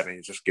outside. And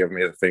he just gave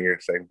me the finger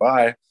saying,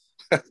 bye.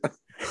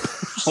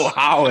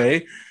 Wow,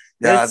 eh?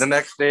 Yeah, the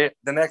next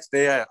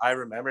day I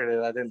remembered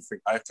it. I didn't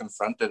think I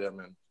confronted him,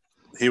 and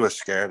he was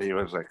scared. He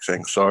was like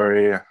saying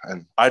sorry.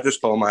 And I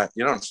just told him,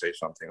 you don't say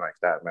something like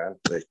that, man.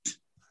 Like,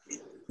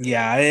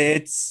 yeah,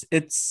 it's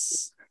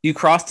you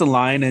crossed the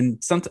line,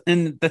 and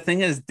the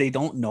thing is they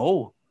don't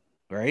know,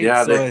 right?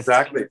 Yeah, so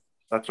exactly.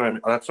 That's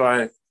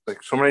why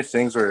like so many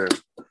things are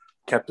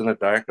kept in the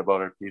dark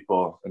about our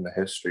people in the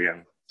history,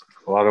 and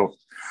a lot of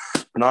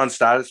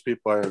non-status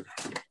people are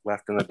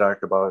left in the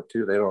dark about it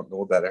too. They don't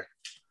know better.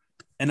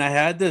 And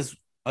I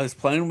was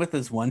playing with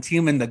this one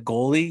team, and the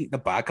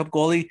backup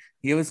goalie,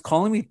 he was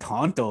calling me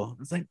Tonto.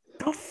 It's like,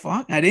 the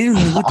fuck? I didn't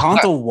even know who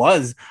Tonto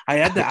was. I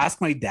had to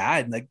ask my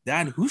dad, like,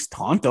 Dad, who's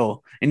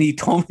Tonto? And he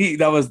told me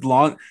that was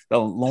the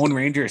Lone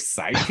Ranger's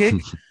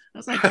sidekick. I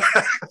was like,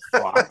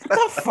 what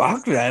the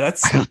fuck, man?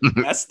 That's so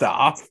messed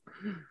up.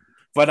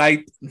 But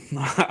I don't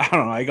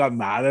know. I got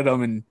mad at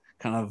him and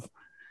kind of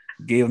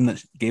gave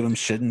him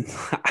shit and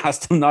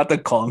asked him not to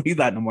call me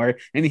that no more.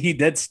 And he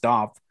did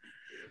stop.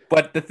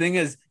 But the thing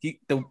is,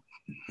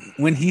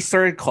 when he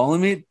started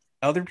calling me,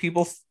 other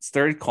people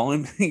started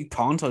calling me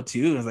Tonto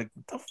too. I was like,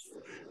 what the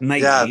and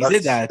I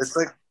did that. It's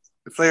like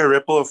a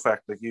ripple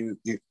effect. Like you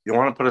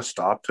want to put a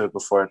stop to it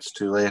before it's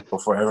too late,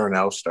 before everyone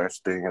else starts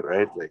doing it,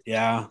 right? Like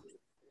yeah,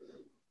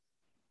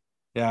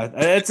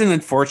 it's an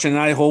unfortunate.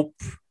 I hope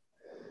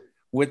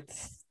with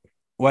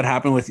what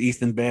happened with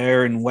Ethan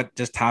Bear and what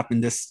just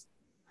happened, this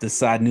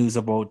sad news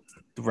about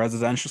the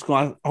residential school,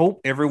 I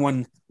hope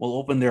everyone will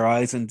open their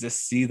eyes and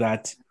just see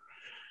that.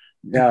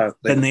 Yeah,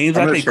 the names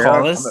that they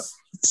call us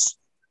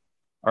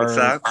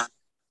are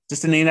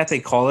just the name that they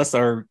call us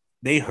are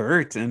they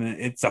hurt and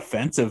it's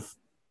offensive.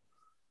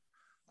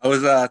 I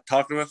was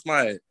talking with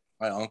my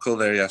uncle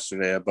there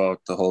yesterday about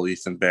the whole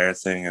Ethan Bear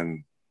thing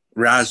and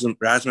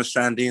Rasmus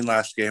Sandin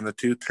last game, the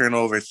 2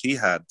 turnovers he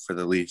had for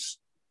the Leafs.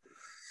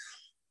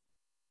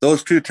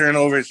 Those 2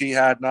 turnovers he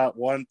had, not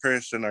one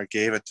person or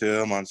gave it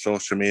to him on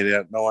social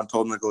media. No one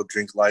told him to go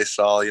drink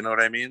Lysol. You know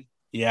what I mean?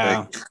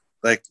 Yeah.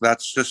 Like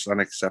that's just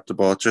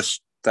unacceptable.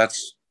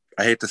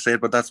 I hate to say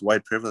it, but that's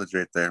white privilege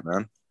right there,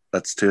 man.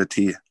 That's to a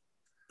T.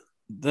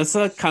 That's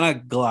kind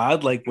of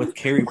glad, like with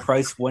Carey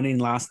Price winning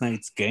last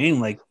night's game,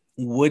 like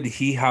would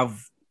he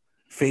have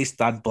faced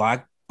that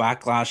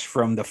backlash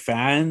from the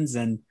fans,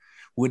 and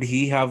would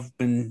he have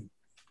been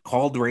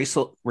called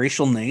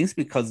racial names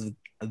because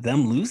of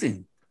them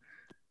losing?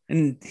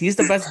 And he's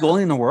the best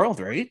goalie in the world,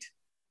 right?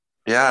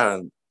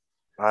 Yeah,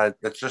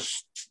 it's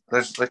just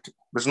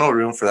there's no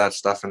room for that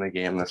stuff in the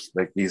game.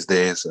 These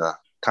days,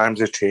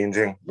 times are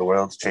changing, the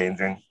world's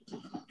changing.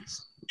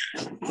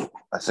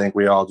 I think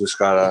we all just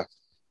gotta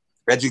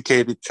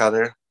educate each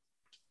other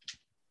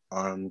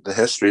on the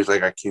histories,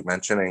 like I keep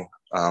mentioning.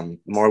 The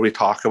more we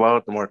talk about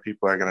it, the more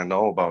people are gonna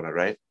know about it,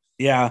 right?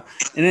 Yeah,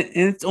 and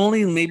it's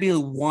only maybe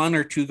 1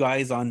 or 2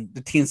 guys on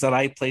the teams that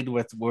I played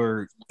with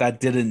that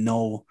didn't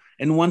know,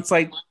 and once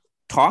I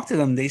talked to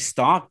them, they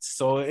stopped.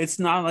 So it's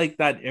not like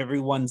that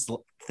everyone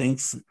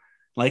thinks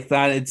like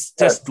that. It's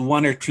just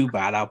 1 or 2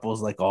 bad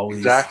apples, like always.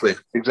 Exactly.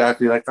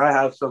 Like I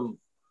have some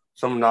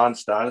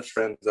non-status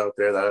friends out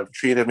there that have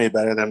treated me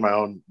better than my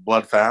own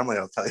blood family.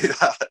 I'll tell you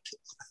that.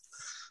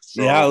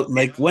 So, yeah,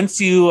 like once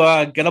you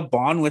get a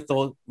bond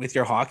with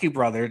your hockey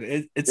brother,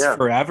 it's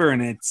forever,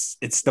 and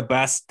it's the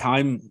best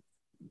time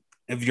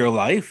of your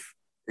life.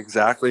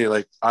 Exactly.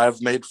 Like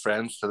I've made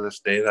friends to this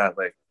day that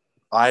like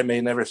I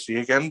may never see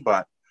again,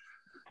 but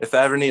if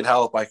I ever need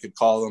help, I could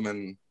call them,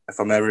 and if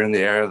I'm ever in the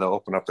area, they'll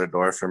open up their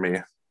door for me.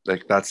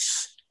 Like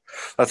that's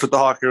what the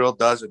hockey world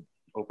does. It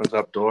opens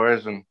up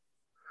doors and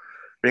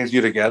brings you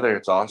together.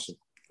 It's awesome.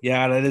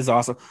 Yeah, that is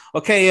awesome.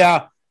 Okay,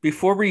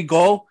 before we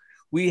go,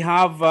 we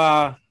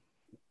have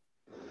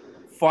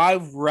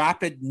 5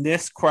 rapid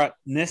niche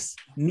questions.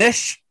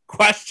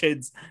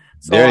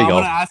 So I'm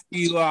going to ask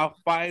you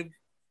 5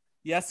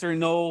 yes or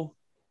no,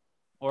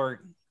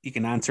 or you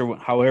can answer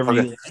however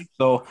you like.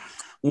 So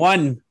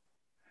 1,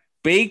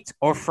 baked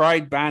or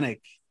fried bannock?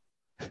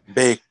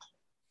 Baked.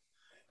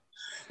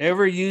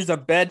 Ever use a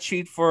bed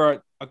sheet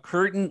for a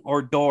curtain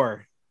or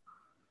door?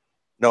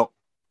 No.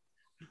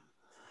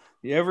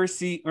 You ever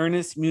see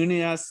Ernest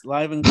Muniz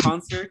live in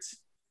concert?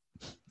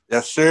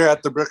 Yes, sir.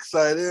 At the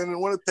Brookside Inn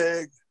in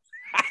Winnipeg.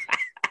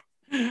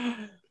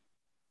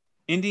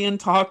 Indian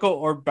taco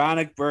or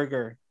bannock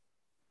burger?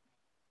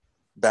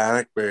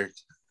 Bannock burger.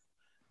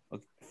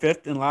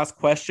 5th and last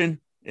question.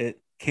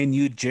 Can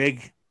you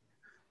jig?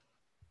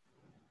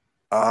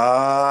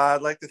 I'd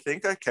like to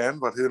think I can,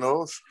 but who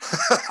knows?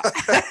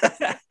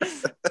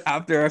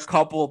 After a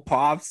couple of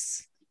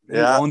pops, you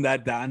own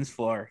that dance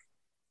floor.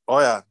 Oh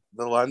yeah,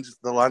 the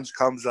lunge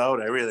comes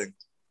out, everything.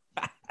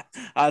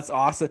 That's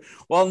awesome.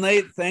 Well,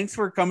 Nate, thanks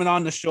for coming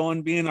on the show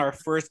and being our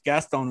first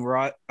guest on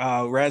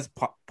Res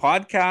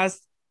Podcast.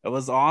 It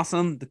was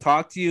awesome to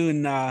talk to you,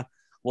 and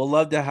we'll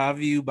love to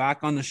have you back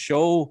on the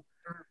show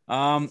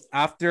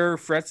after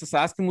Fred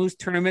Saskatchewan's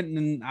tournament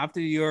and after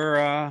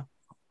your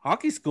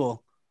hockey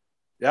school.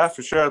 Yeah,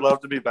 for sure. I'd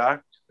love to be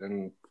back,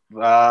 and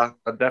I'll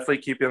definitely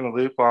keep you in the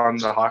loop on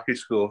the hockey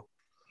school.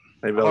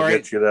 Maybe I'll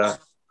get you that.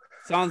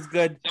 Sounds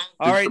good.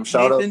 All right,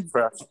 Nathan.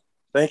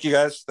 Thank you,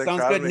 guys. Thanks.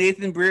 Sounds good.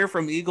 Nathan Breer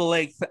from Eagle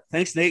Lake.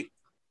 Thanks, Nate.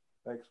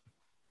 Thanks.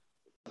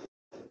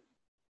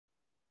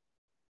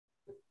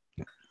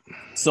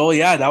 So,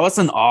 yeah, that was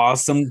an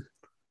awesome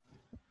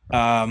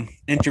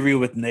interview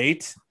with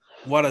Nate.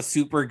 What a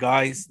super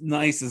guy.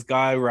 Nicest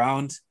guy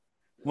around.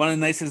 One of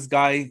the nicest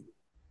guys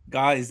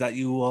that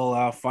you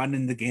will find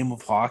in the game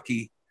of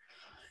hockey.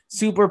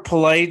 Super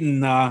polite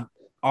and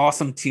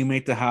awesome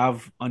teammate to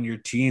have on your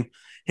team.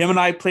 Him and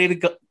I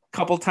played a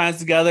couple times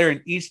together,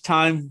 and each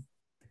time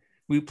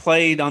we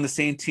played on the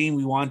same team,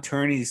 we won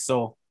tourneys.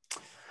 So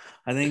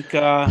I think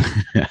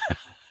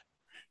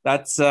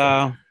That's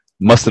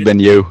Must have been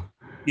you.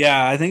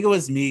 yeah, I think it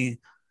was me.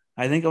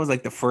 I think it was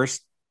like the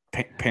first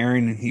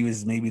pairing, and he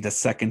was maybe the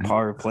second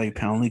power play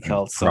penalty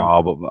kill. So,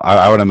 Probably.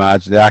 I would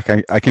imagine. Yeah,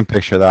 I can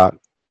picture that.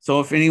 so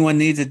if anyone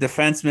needs a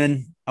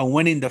defenseman, a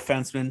winning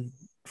defenseman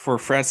for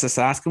Francis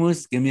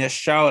Saskamoose, give me a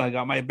shout. I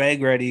got my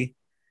bag ready.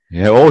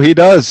 Yeah. Oh, he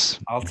does.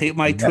 I'll take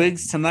my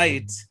twigs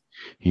tonight.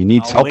 He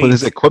needs I'll help with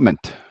his wait.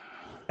 equipment.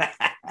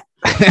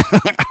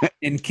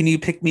 And can you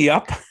pick me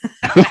up?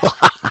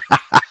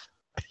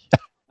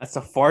 That's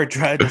a far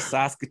drive to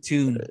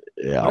Saskatoon.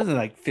 Yeah. What is it,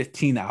 like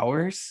 15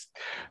 hours?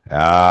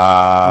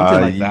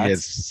 Something like that.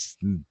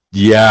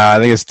 I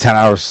think it's 10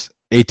 hours,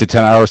 8 to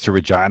 10 hours to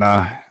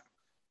Regina.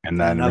 And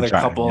then another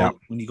Regina, couple yeah.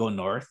 when you go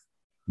north.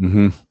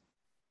 Mm-hmm.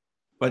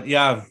 But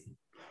yeah,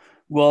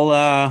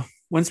 well,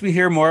 once we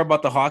hear more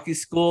about the hockey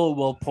school,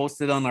 we'll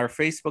post it on our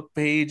Facebook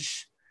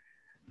page.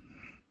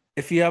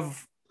 If you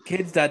have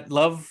kids that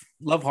love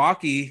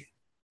hockey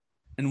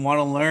and want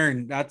to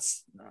learn,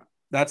 that's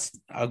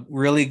a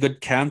really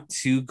good camp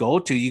to go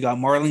to. You got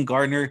Marlon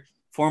Gardner,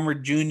 former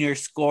junior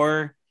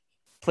scorer,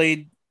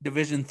 played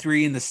Division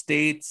III in the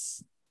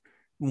States,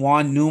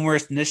 won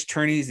numerous niche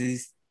tourneys.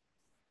 He's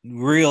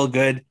real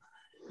good.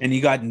 And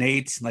you got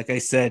Nate, like I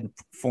said,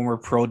 former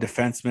pro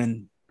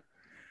defenseman.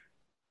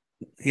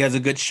 He has a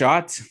good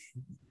shot.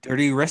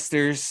 Dirty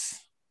wristers.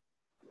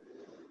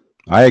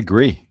 I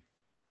agree.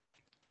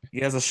 He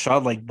has a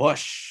shot like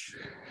Bush.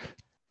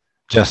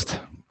 Just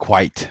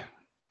quite.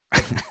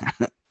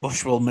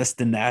 Bush will miss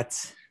the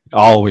net.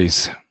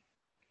 Always.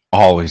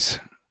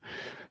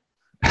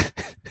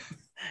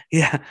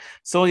 Yeah.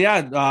 So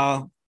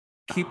yeah,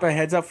 keep a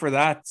heads up for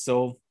that.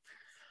 So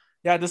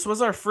yeah, this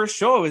was our first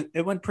show.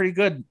 It went pretty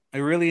good. I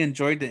really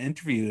enjoyed the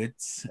interview.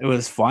 It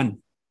was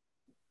fun.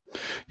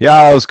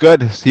 Yeah, it was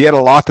good. He had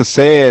a lot to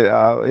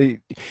say.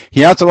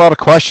 He answered a lot of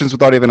questions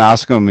without even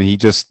asking him. He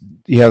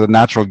has a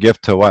natural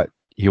gift to what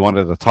he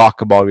wanted to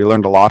talk about. We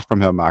learned a lot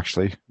from him,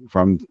 actually,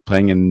 from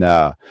playing in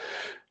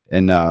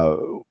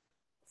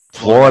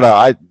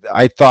Florida.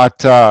 I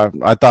thought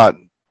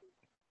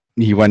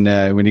he when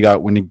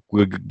he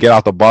would get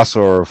off the bus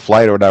or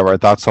flight or whatever, I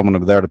thought someone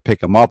was there to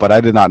pick him up, but I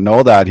did not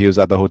know that he was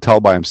at the hotel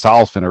by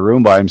himself in a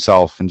room by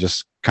himself and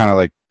just kind of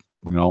like,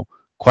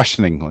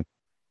 questioning, like,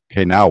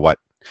 okay, now what?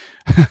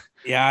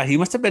 Yeah, he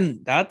must have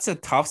been. That's a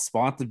tough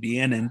spot to be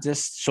in, and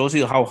just shows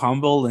you how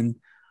humble and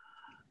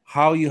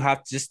how you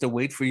have just to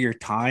wait for your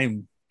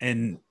time.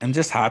 And I'm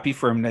just happy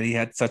for him that he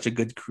had such a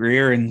good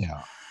career. And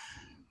Yeah.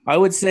 I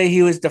would say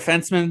he was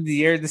defenseman of the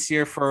year this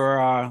year for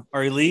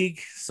our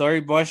league. Sorry,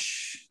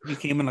 Bush, you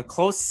came in a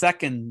close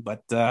second,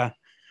 but I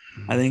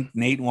think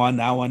Nate won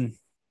that one.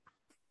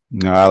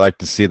 No, I like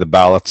to see the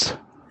ballots.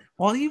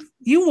 Well,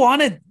 you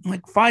wanted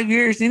like 5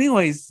 years,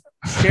 anyways.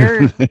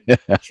 Share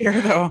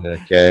though.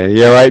 Okay,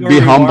 you're right. Be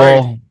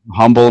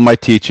humble in my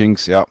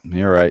teachings. Yep,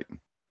 you're right.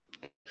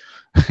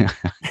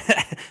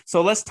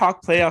 So let's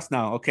talk playoffs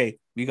now. Okay,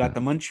 we got the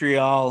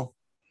Montreal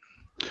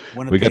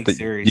Winnipeg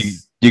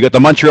series. You got the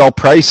Montreal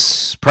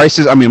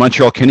prices. I mean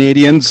Montreal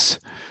Canadiens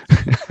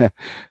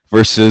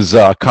versus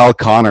Kyle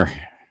Connor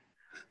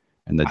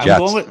and the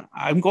Jets.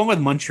 I'm going with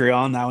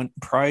Montreal now.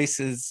 Price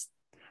is.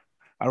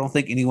 I don't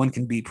think anyone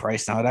can beat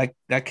Price now.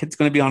 That kid's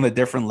going to be on a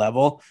different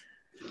level.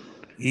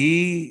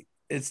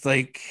 It's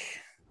like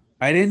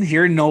I didn't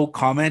hear no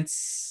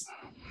comments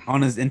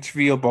on his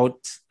interview about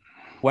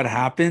what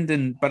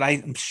happened, but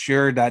I'm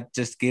sure that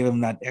just gave him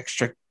that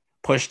extra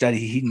push that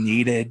he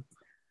needed,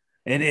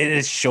 and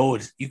it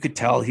showed. You could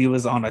tell he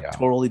was on a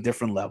totally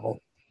different level.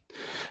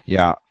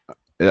 Yeah,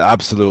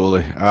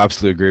 absolutely. I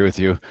absolutely agree with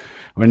you.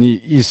 When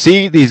you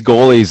see these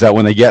goalies that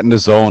when they get in the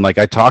zone, like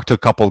I talked to a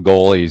couple of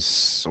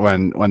goalies,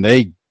 when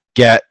they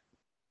get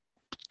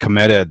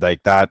committed,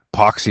 like that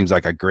puck seems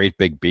like a great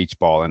big beach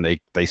ball, and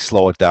they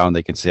slow it down.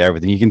 They can see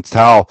everything. You can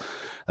tell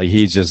like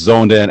he's just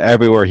zoned in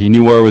everywhere. He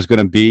knew where it was going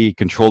to be. He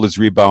controlled his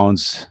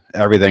rebounds,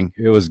 everything.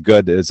 It was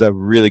good. It's a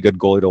really good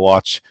goalie to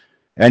watch.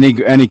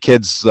 Any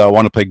kids that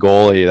want to play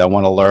goalie, that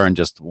want to learn,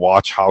 just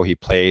watch how he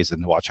plays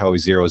and watch how he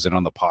zeroes in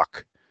on the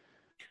puck.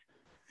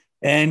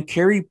 And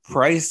Carey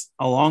Price,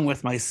 along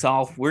with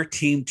myself, we're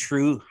Team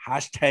True.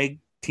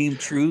 #Team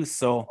True.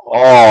 So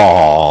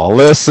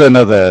listen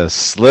to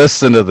this.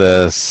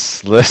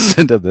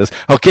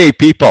 Okay,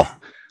 people.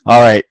 All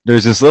right,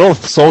 there's this little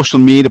social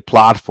media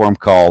platform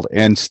called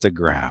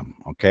Instagram.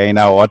 Okay,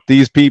 now what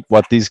these big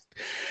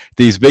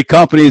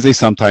companies, they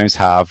sometimes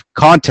have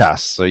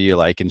contests, so you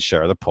like and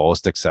share the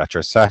post, etc.,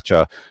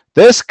 etc.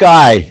 This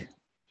guy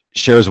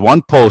shares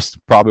one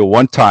post probably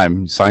one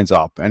time, signs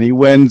up, and he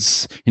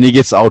wins, and he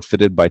gets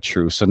outfitted by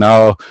True. So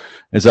now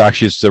it's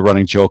actually just a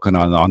running joke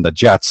on the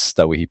Jets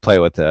that we play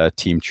with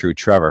Team True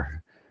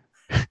Trevor.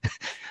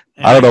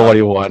 I don't know what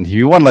he won.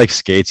 He won like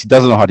skates. He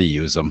doesn't know how to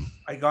use them.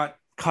 I got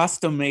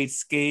custom-made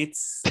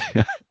skates,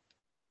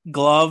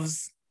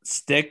 gloves,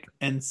 stick,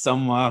 and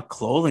some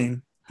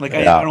clothing. Like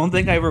I don't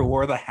think I ever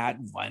wore the hat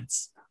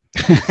once.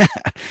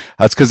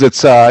 That's because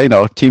it's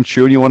Team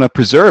True, and you want to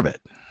preserve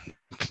it.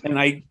 And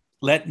I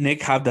let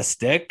Nick have the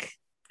stick,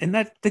 and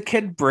that the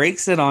kid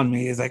breaks it on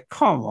me. He's like,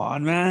 "Come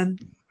on, man!"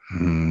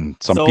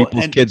 Some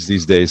people's kids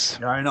these days.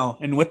 Yeah, I know.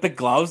 And with the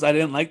gloves, I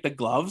didn't like the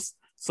gloves,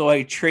 so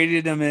I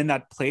traded them in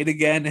at Plate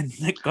again and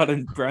got a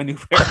brand new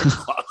pair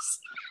of gloves.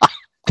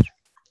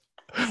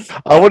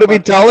 I would have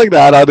been telling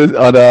that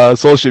on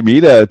social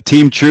media.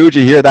 Team True,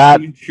 did you hear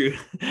that? True.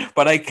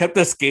 But I kept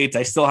the skates.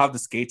 I still have the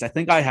skates. I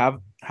think I have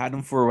had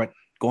them for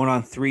going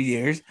on 3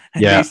 years,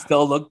 and they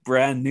still look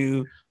brand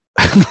new.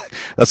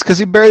 That's because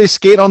you barely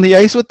skate on the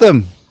ice with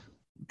them.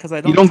 Because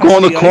I don't. You don't go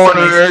in the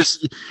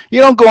corners.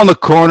 You don't go in the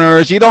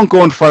corners. You don't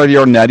go in front of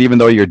your net, even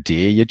though you're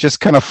D. You just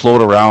kind of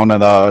float around on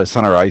the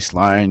center ice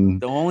line.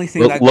 The only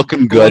thing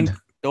looking good.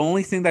 The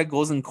only thing that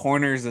goes in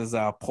corners is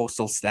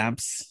postal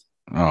stamps.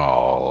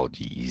 Oh,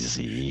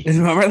 easy.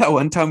 Remember that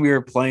one time we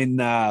were playing?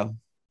 Who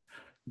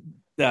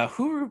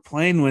were we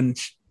playing when?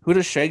 Who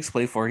does Shags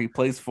play for? He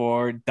plays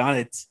for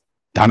Donut.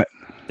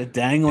 The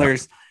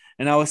Danglers. Yep.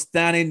 And I was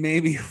standing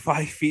maybe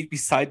 5 feet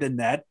beside the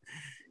net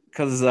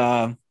because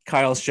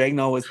Kyle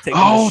Shagno was taking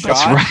a shot.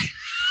 That's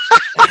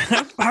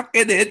right.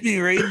 Fucking hit me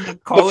right in the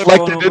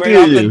collarbone, right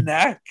off the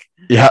neck.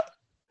 Yeah.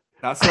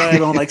 That's why I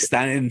don't like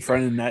standing in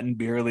front of the net in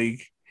beer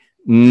league.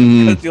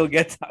 Because you'll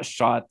get that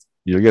shot.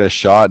 You'll get a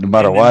shot no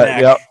matter what.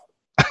 Yep.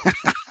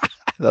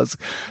 that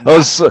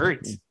was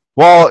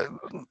well.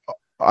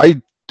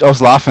 I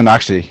was laughing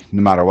actually.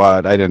 No matter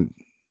what, I didn't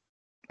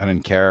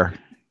care.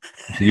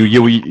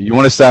 You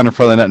want to stand in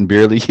front of the net in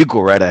beer league? You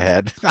go right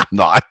ahead. I'm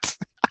not.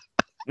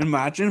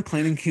 Imagine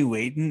playing in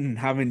Kuwait and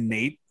having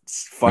Nate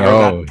fire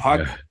that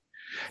puck.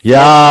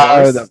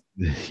 Yeah.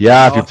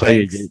 If you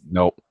play,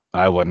 no,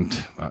 I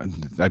wouldn't.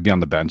 I'd be on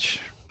the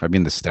bench. I'd be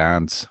in the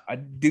stands.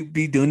 I'd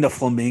be doing the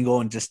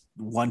flamingo and just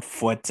 1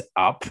 foot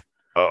up.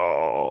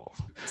 Oh,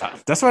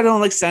 that's why I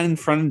don't like standing in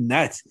front of the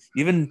net.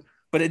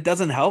 But it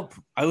doesn't help.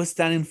 I was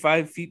standing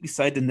 5 feet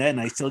beside the net, and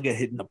I still get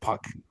hit in the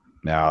puck.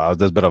 No,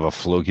 that's a bit of a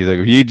fluke.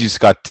 He just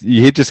got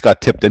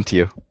tipped into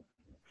you.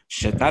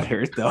 Shit, that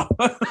hurt though.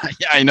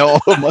 Yeah, I know.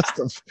 It must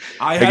have.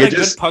 I had a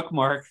good puck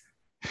mark.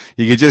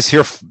 You could just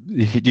hear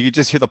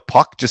the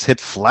puck just hit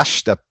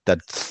flesh. That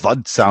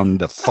thud sound.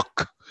 The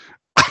fuck.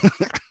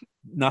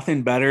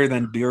 Nothing better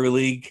than beer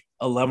league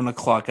 11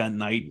 o'clock at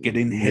night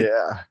getting hit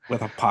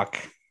with a puck.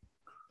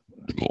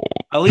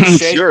 At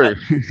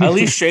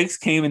least Shakes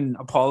came and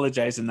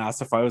apologized and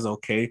asked if I was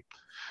okay.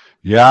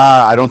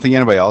 Yeah, I don't think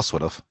anybody else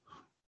would have.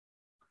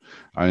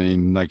 I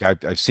mean, like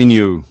I've seen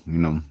you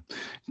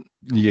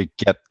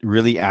get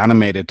really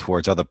animated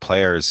towards other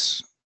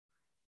players,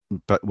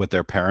 but with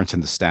their parents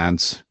in the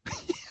stands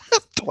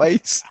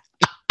twice.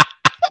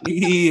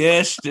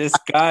 Yes, this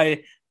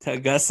guy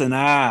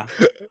Tagasana.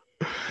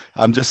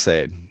 I'm just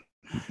saying.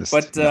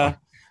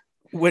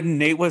 When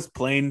Nate was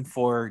playing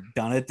for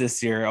Donut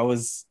this year, I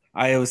was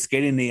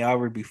skating the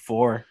hour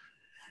before,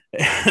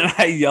 and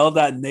I yelled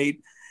at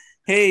Nate,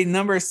 "Hey,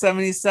 number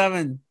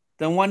 77,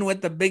 the one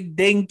with the big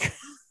dink."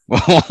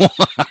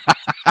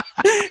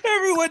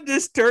 Everyone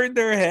just turned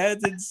their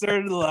heads and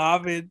started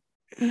laughing.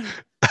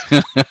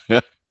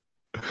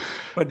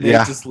 But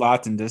Nate just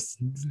laughed and just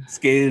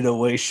skated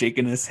away,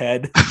 shaking his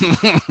head.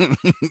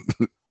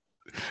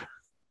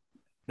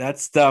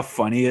 That's the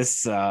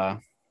funniest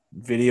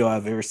video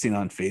I've ever seen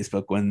on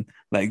Facebook, when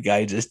that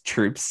guy just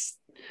chirps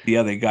the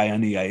other guy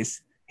on the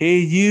ice. "Hey,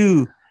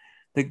 you,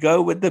 the guy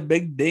with the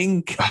big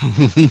dink."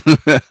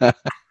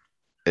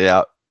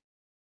 Yeah.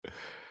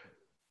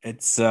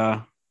 It's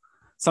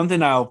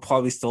something I'll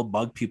probably still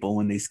bug people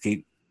when they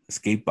skate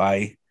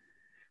by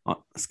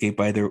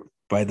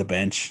the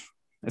bench.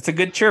 It's a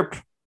good chirp.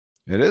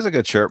 It is a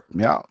good chirp,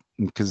 yeah,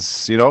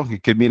 because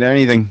it could mean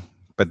anything,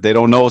 but they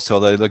don't know, so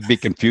they be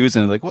confused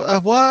and like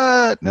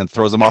what, and then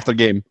throws them off their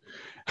game.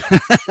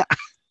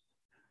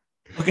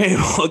 Okay,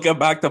 we'll get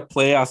back to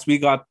playoffs. We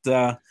got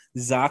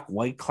Zach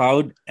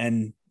Whitecloud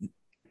and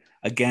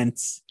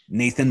against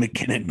Nathan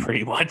MacKinnon,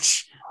 pretty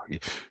much.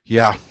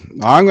 Yeah,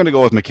 I'm going to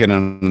go with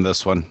MacKinnon in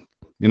this one.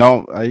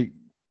 I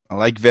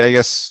like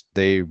Vegas.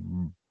 They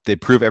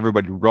prove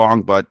everybody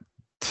wrong, but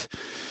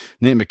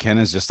Nate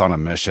MacKinnon's just on a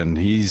mission.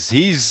 He's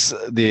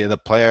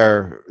the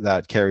player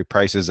that Carey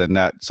Price is in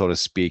net, so to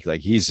speak.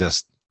 Like he's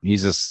just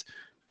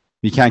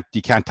you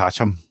can't touch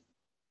him.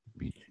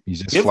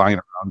 He's just flying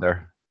around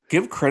there.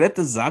 Give credit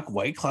to Zach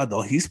Whitecloud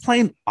though. He's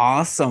playing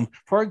awesome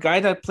for a guy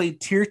that played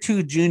Tier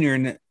 2 junior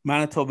in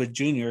Manitoba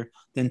Junior,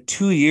 then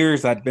 2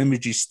 years at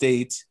Bemidji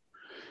State,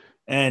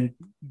 and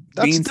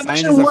that's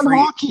Division 1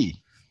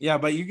 hockey. Yeah,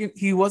 but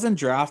he wasn't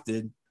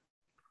drafted,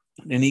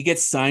 and he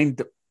gets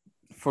signed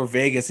for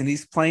Vegas, and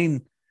he's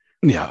playing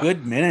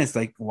good minutes.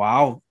 Like,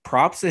 wow,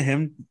 props to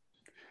him.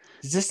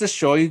 It's just to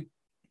show you,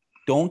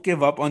 don't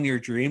give up on your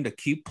dream, to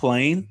keep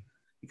playing,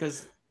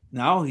 because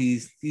now he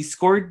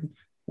scored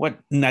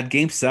in that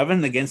game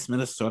 7 against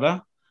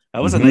Minnesota.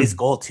 That was a nice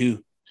goal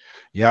too.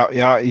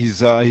 Yeah,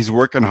 he's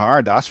working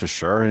hard, that's for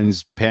sure, and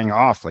he's paying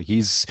off. Like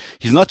he's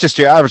not just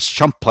your average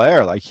chump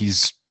player. Like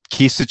he's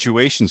key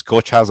situations,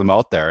 coach has him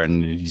out there,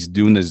 and he's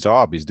doing his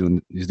job. He's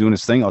doing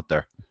his thing out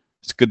there.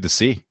 It's good to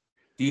see.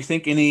 Do you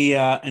think any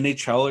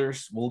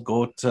NHLers will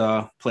go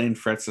to play in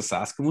Fred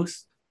Saskatchewan?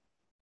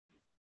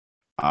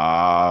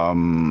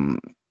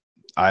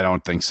 I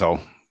don't think so.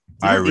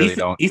 I Didn't really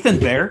don't. Ethan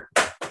Bear.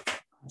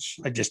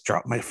 I just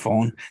dropped my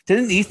phone.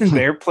 Didn't Ethan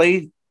Bear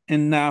play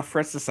in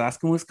Fred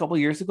Saskatchewan a couple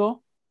years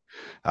ago?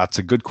 That's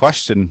a good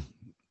question.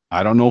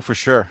 I don't know for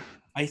sure.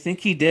 I think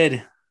he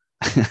did.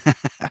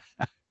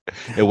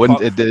 It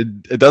wouldn't.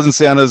 It doesn't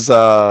say on his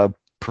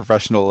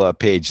professional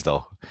page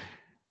though.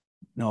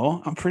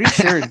 No, I'm pretty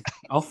sure.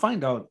 I'll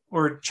find out.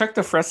 Or check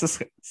the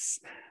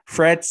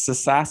Fred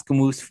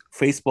Saskatchewan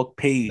Facebook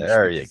page.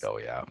 There you go.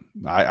 Yeah,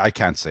 I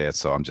can't say it,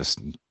 so I'm just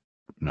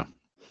no.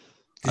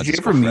 Did you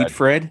ever meet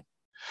Fred?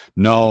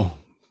 No,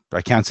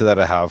 I can't say that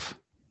I have.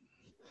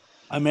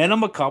 I met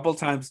him a couple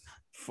times.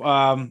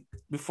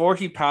 Before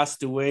he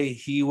passed away,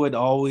 he would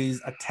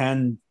always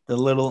attend the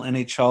little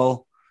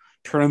NHL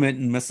tournament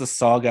in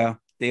Mississauga.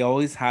 They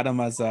always had him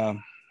as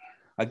a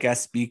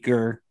guest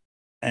speaker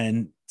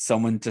and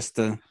someone just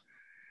to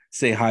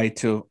say hi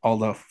to all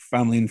the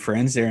family and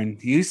friends there. And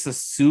he's a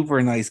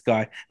super nice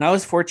guy. And I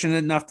was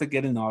fortunate enough to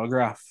get an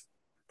autograph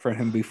for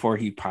him before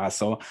he passed.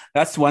 So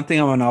that's one thing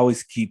I'm gonna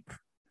always keep.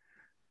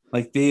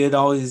 Like they had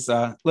always,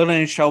 little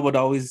NHL would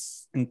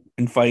always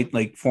invite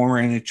like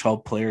former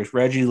NHL players,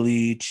 Reggie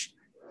Leach,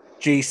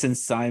 Jason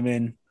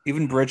Simon,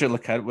 even Bridget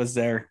Lequette was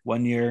there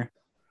one year.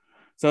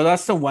 So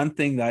that's the one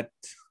thing that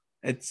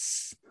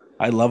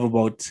I love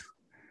about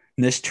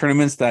this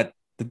tournaments, that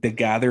the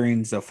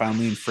gatherings of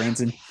family and friends,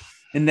 and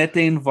that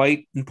they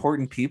invite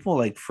important people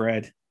like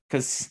Fred.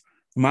 Because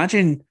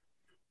imagine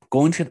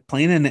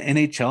playing in the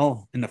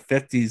NHL in the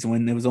 50s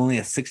when it was only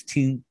a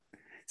 16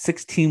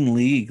 team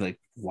league. Like,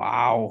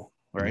 wow,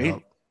 right?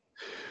 Yep.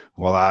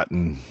 Well, that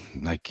and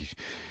like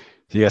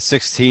you got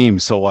 6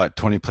 teams, so what?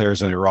 20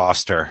 players on your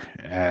roster,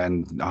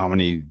 and how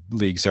many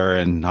leagues are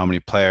in? How many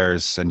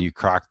players? And you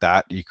crack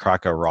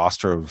a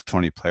roster of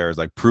 20 players,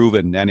 like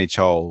proven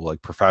NHL,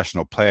 like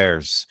professional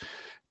players.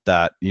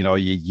 That you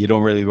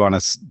don't really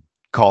want to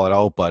call it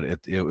out, but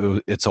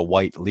it's a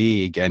white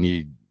league, and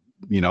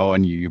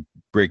you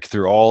break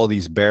through all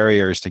these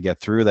barriers to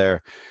get through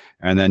there,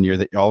 and then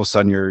all of a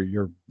sudden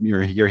you're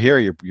here,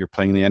 you're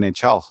playing the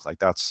NHL. Like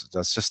that's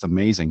just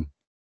amazing.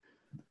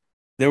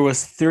 There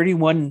was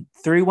 31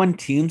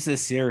 teams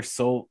this year,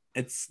 so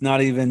it's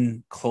not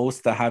even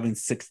close to having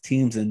 6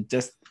 teams, and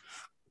just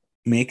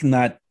making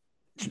the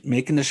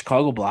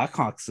Chicago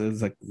Blackhawks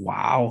is like,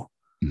 wow,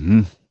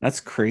 That's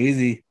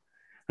crazy.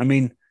 I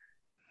mean,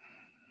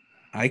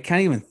 I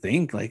can't even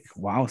think, like,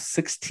 wow,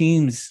 6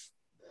 teams,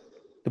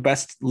 the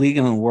best league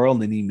in the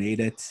world, and he made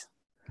it.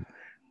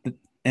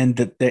 And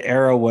the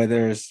era where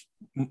there's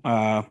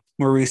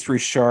Maurice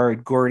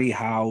Richard, Gordie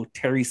Howe,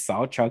 Terry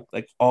Sawchuk,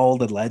 like all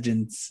the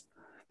legends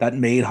that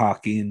made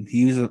hockey, and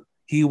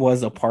he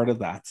was a part of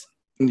that.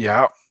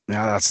 Yeah,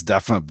 that's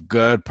definitely a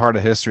good part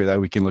of history that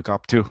we can look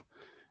up to.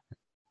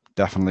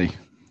 Definitely.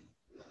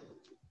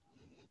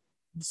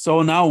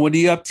 So now, what are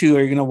you up to?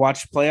 Are you going to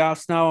watch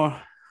playoffs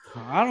now?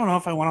 I don't know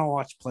if I want to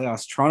watch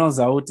playoffs. Toronto's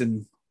out,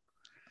 and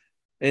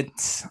it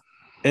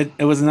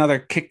was another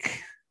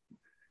kick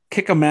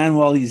a man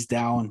while he's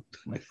down.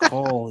 Like,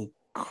 holy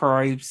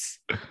cripes.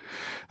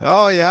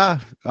 Oh yeah.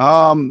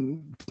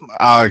 I'm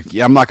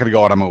not gonna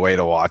go out of my way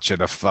to watch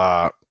it. If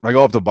I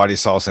go up to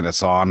Buddy's house and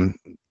it's on,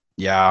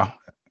 yeah,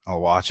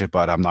 I'll watch it,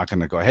 but I'm not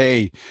gonna go,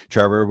 hey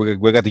Trevor,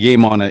 we got the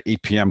game on at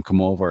 8 p.m.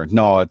 come over.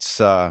 No, it's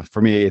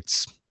for me,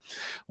 it's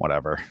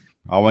whatever.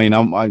 I mean,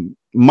 I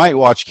might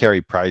watch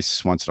Carey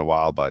Price once in a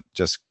while, but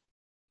just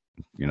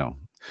Ethan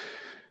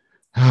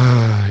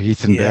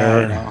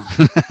Bear.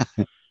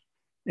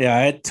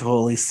 Yeah, it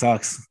totally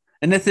sucks.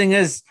 And the thing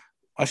is,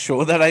 a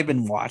show that I've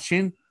been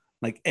watching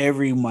like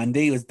every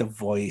Monday was The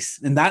Voice,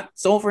 and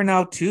that's over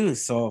now too.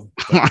 So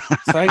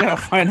I gotta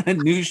find a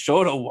new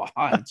show to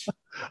watch.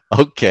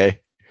 Okay.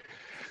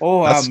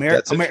 Oh,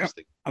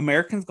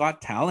 Americans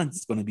Got Talent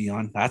is going to be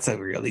on. That's a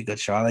really good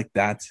show. I like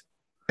that.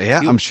 Yeah,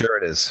 I'm sure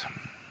it is.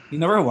 You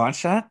never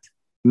watched that?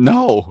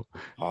 No,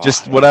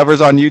 just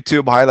whatever's on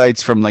YouTube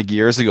highlights from like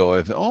years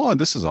ago.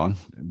 This is on,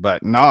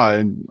 but no,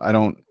 I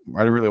don't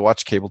really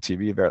watch cable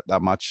TV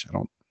that much. I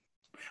don't.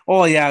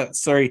 Oh yeah,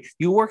 sorry.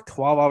 You work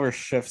 12-hour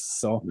shifts,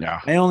 so yeah.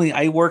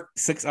 I work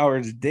 6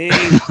 hours a day.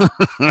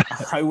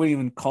 I wouldn't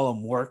even call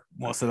them work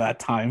most of that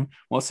time.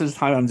 Most of the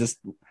time, I'm just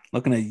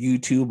looking at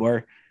YouTube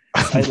or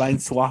Sideline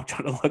Swap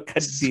trying to look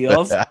at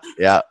deals.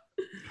 Yeah.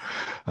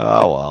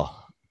 Oh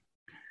well.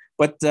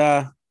 But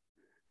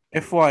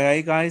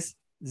FYI, guys.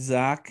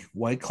 Zach,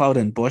 Whitecloud,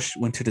 and Bush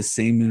went to the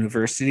same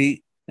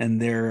university, and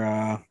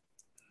they're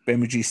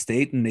Bemidji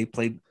State, and they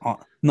played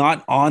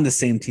not on the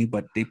same team,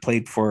 but they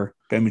played for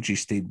Bemidji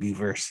State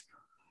Beavers.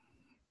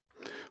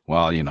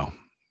 Well,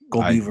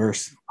 go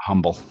Beavers.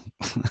 Humble.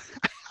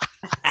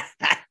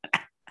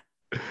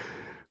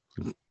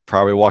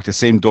 Probably walked the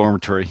same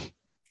dormitory.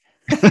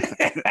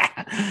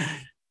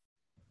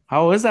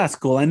 How is that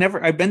school?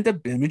 I've been to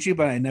Bemidji,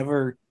 but I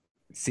never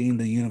seen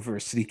the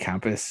university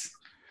campus.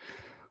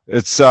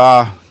 It's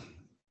a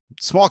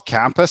small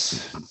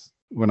campus.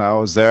 When I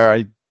was there,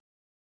 I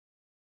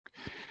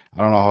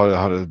don't know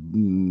how to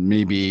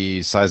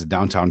maybe size of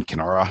downtown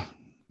Kenora,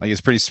 Like he's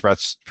pretty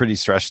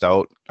stretched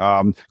out.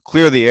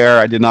 Clear the air.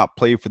 I did not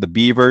play for the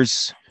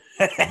Beavers.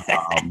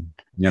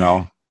 You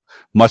know,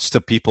 much to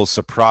people's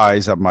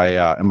surprise at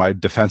my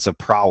defensive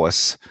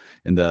prowess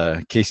in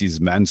the Casey's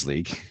men's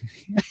league.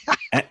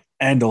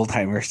 and old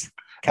timers.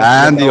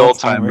 And the old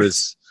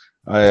timers.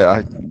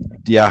 I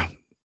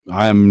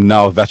am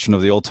now a veteran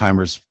of the old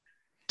timers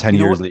 10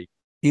 years league.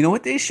 You know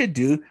what they should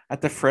do at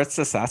the Fritz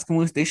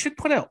Saskatoon? They should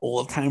put an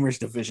old timers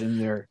division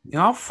there. You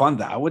know how fun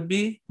that would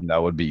be?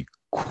 That would be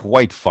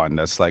quite fun.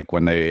 That's like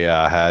when they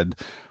had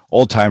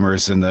old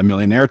timers in the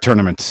Millionaire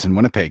Tournament in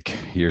Winnipeg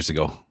years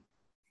ago.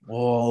 Oh,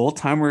 old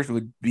timers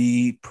would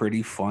be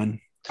pretty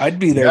fun. I'd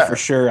be there for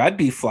sure. I'd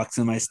be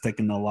flexing my stick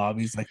in the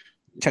lobbies. Like,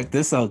 check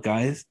this out,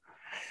 guys.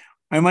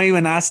 I might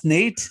even ask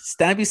Nate,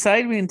 stand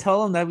beside me and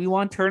tell him that we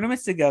want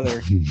tournaments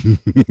together.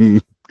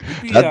 He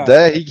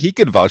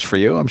could vouch for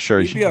you. I'm sure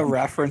he'd be a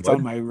reference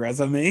on my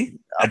resume.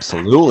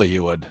 Absolutely, he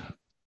would.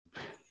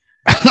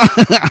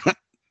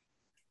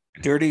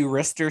 Dirty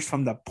wristers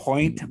from the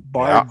point,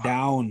 bar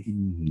down.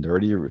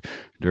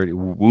 Dirty,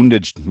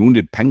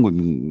 wounded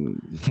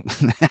penguin.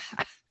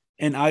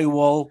 And I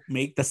will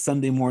make the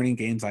Sunday morning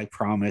games, I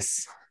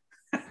promise.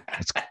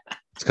 It's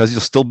because you'll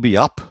still be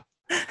up.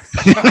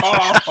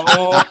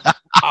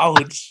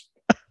 Ouch.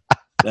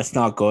 Let's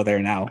not go there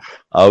now.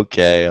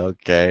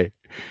 Okay.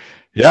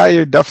 Yeah,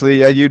 you'd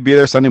be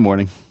there Sunday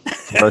morning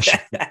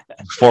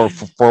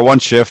for one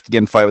shift, get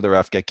in fight with the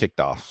ref, get kicked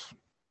off.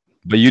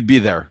 But you'd be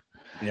there.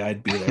 Yeah,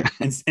 I'd be there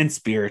in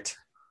spirit.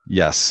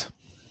 Yes.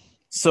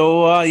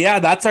 So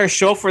that's our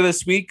show for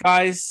this week,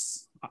 guys.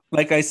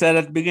 Like I said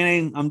at the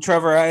beginning, I'm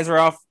Trevor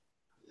Eiseroff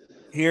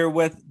here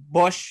with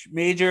Bush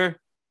Major,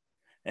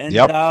 and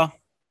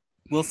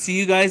we'll see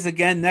you guys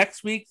again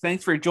next week.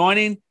 Thanks for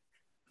joining.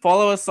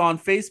 Follow us on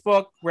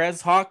Facebook,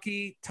 Res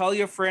Hockey. Tell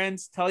your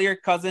friends, tell your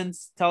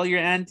cousins, tell your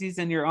aunties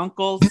and your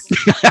uncles.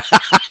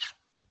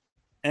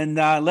 And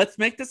let's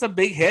make this a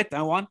big hit.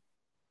 I want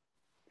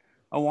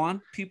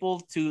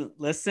people to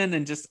listen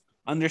and just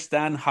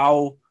understand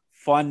how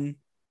fun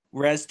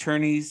Res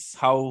tourneys,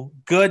 how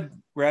good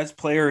Res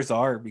players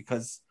are,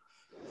 because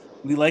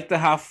we like to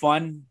have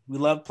fun. We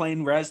love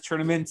playing Res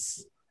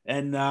tournaments,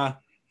 and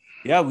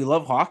we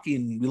love hockey,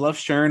 and we love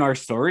sharing our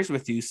stories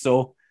with you.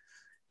 So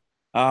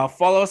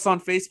follow us on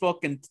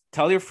Facebook and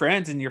tell your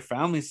friends and your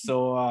families.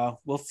 So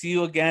we'll see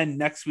you again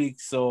next week.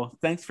 So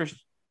thanks for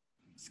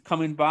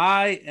coming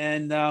by,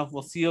 and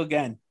we'll see you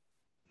again.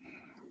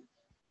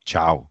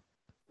 Ciao.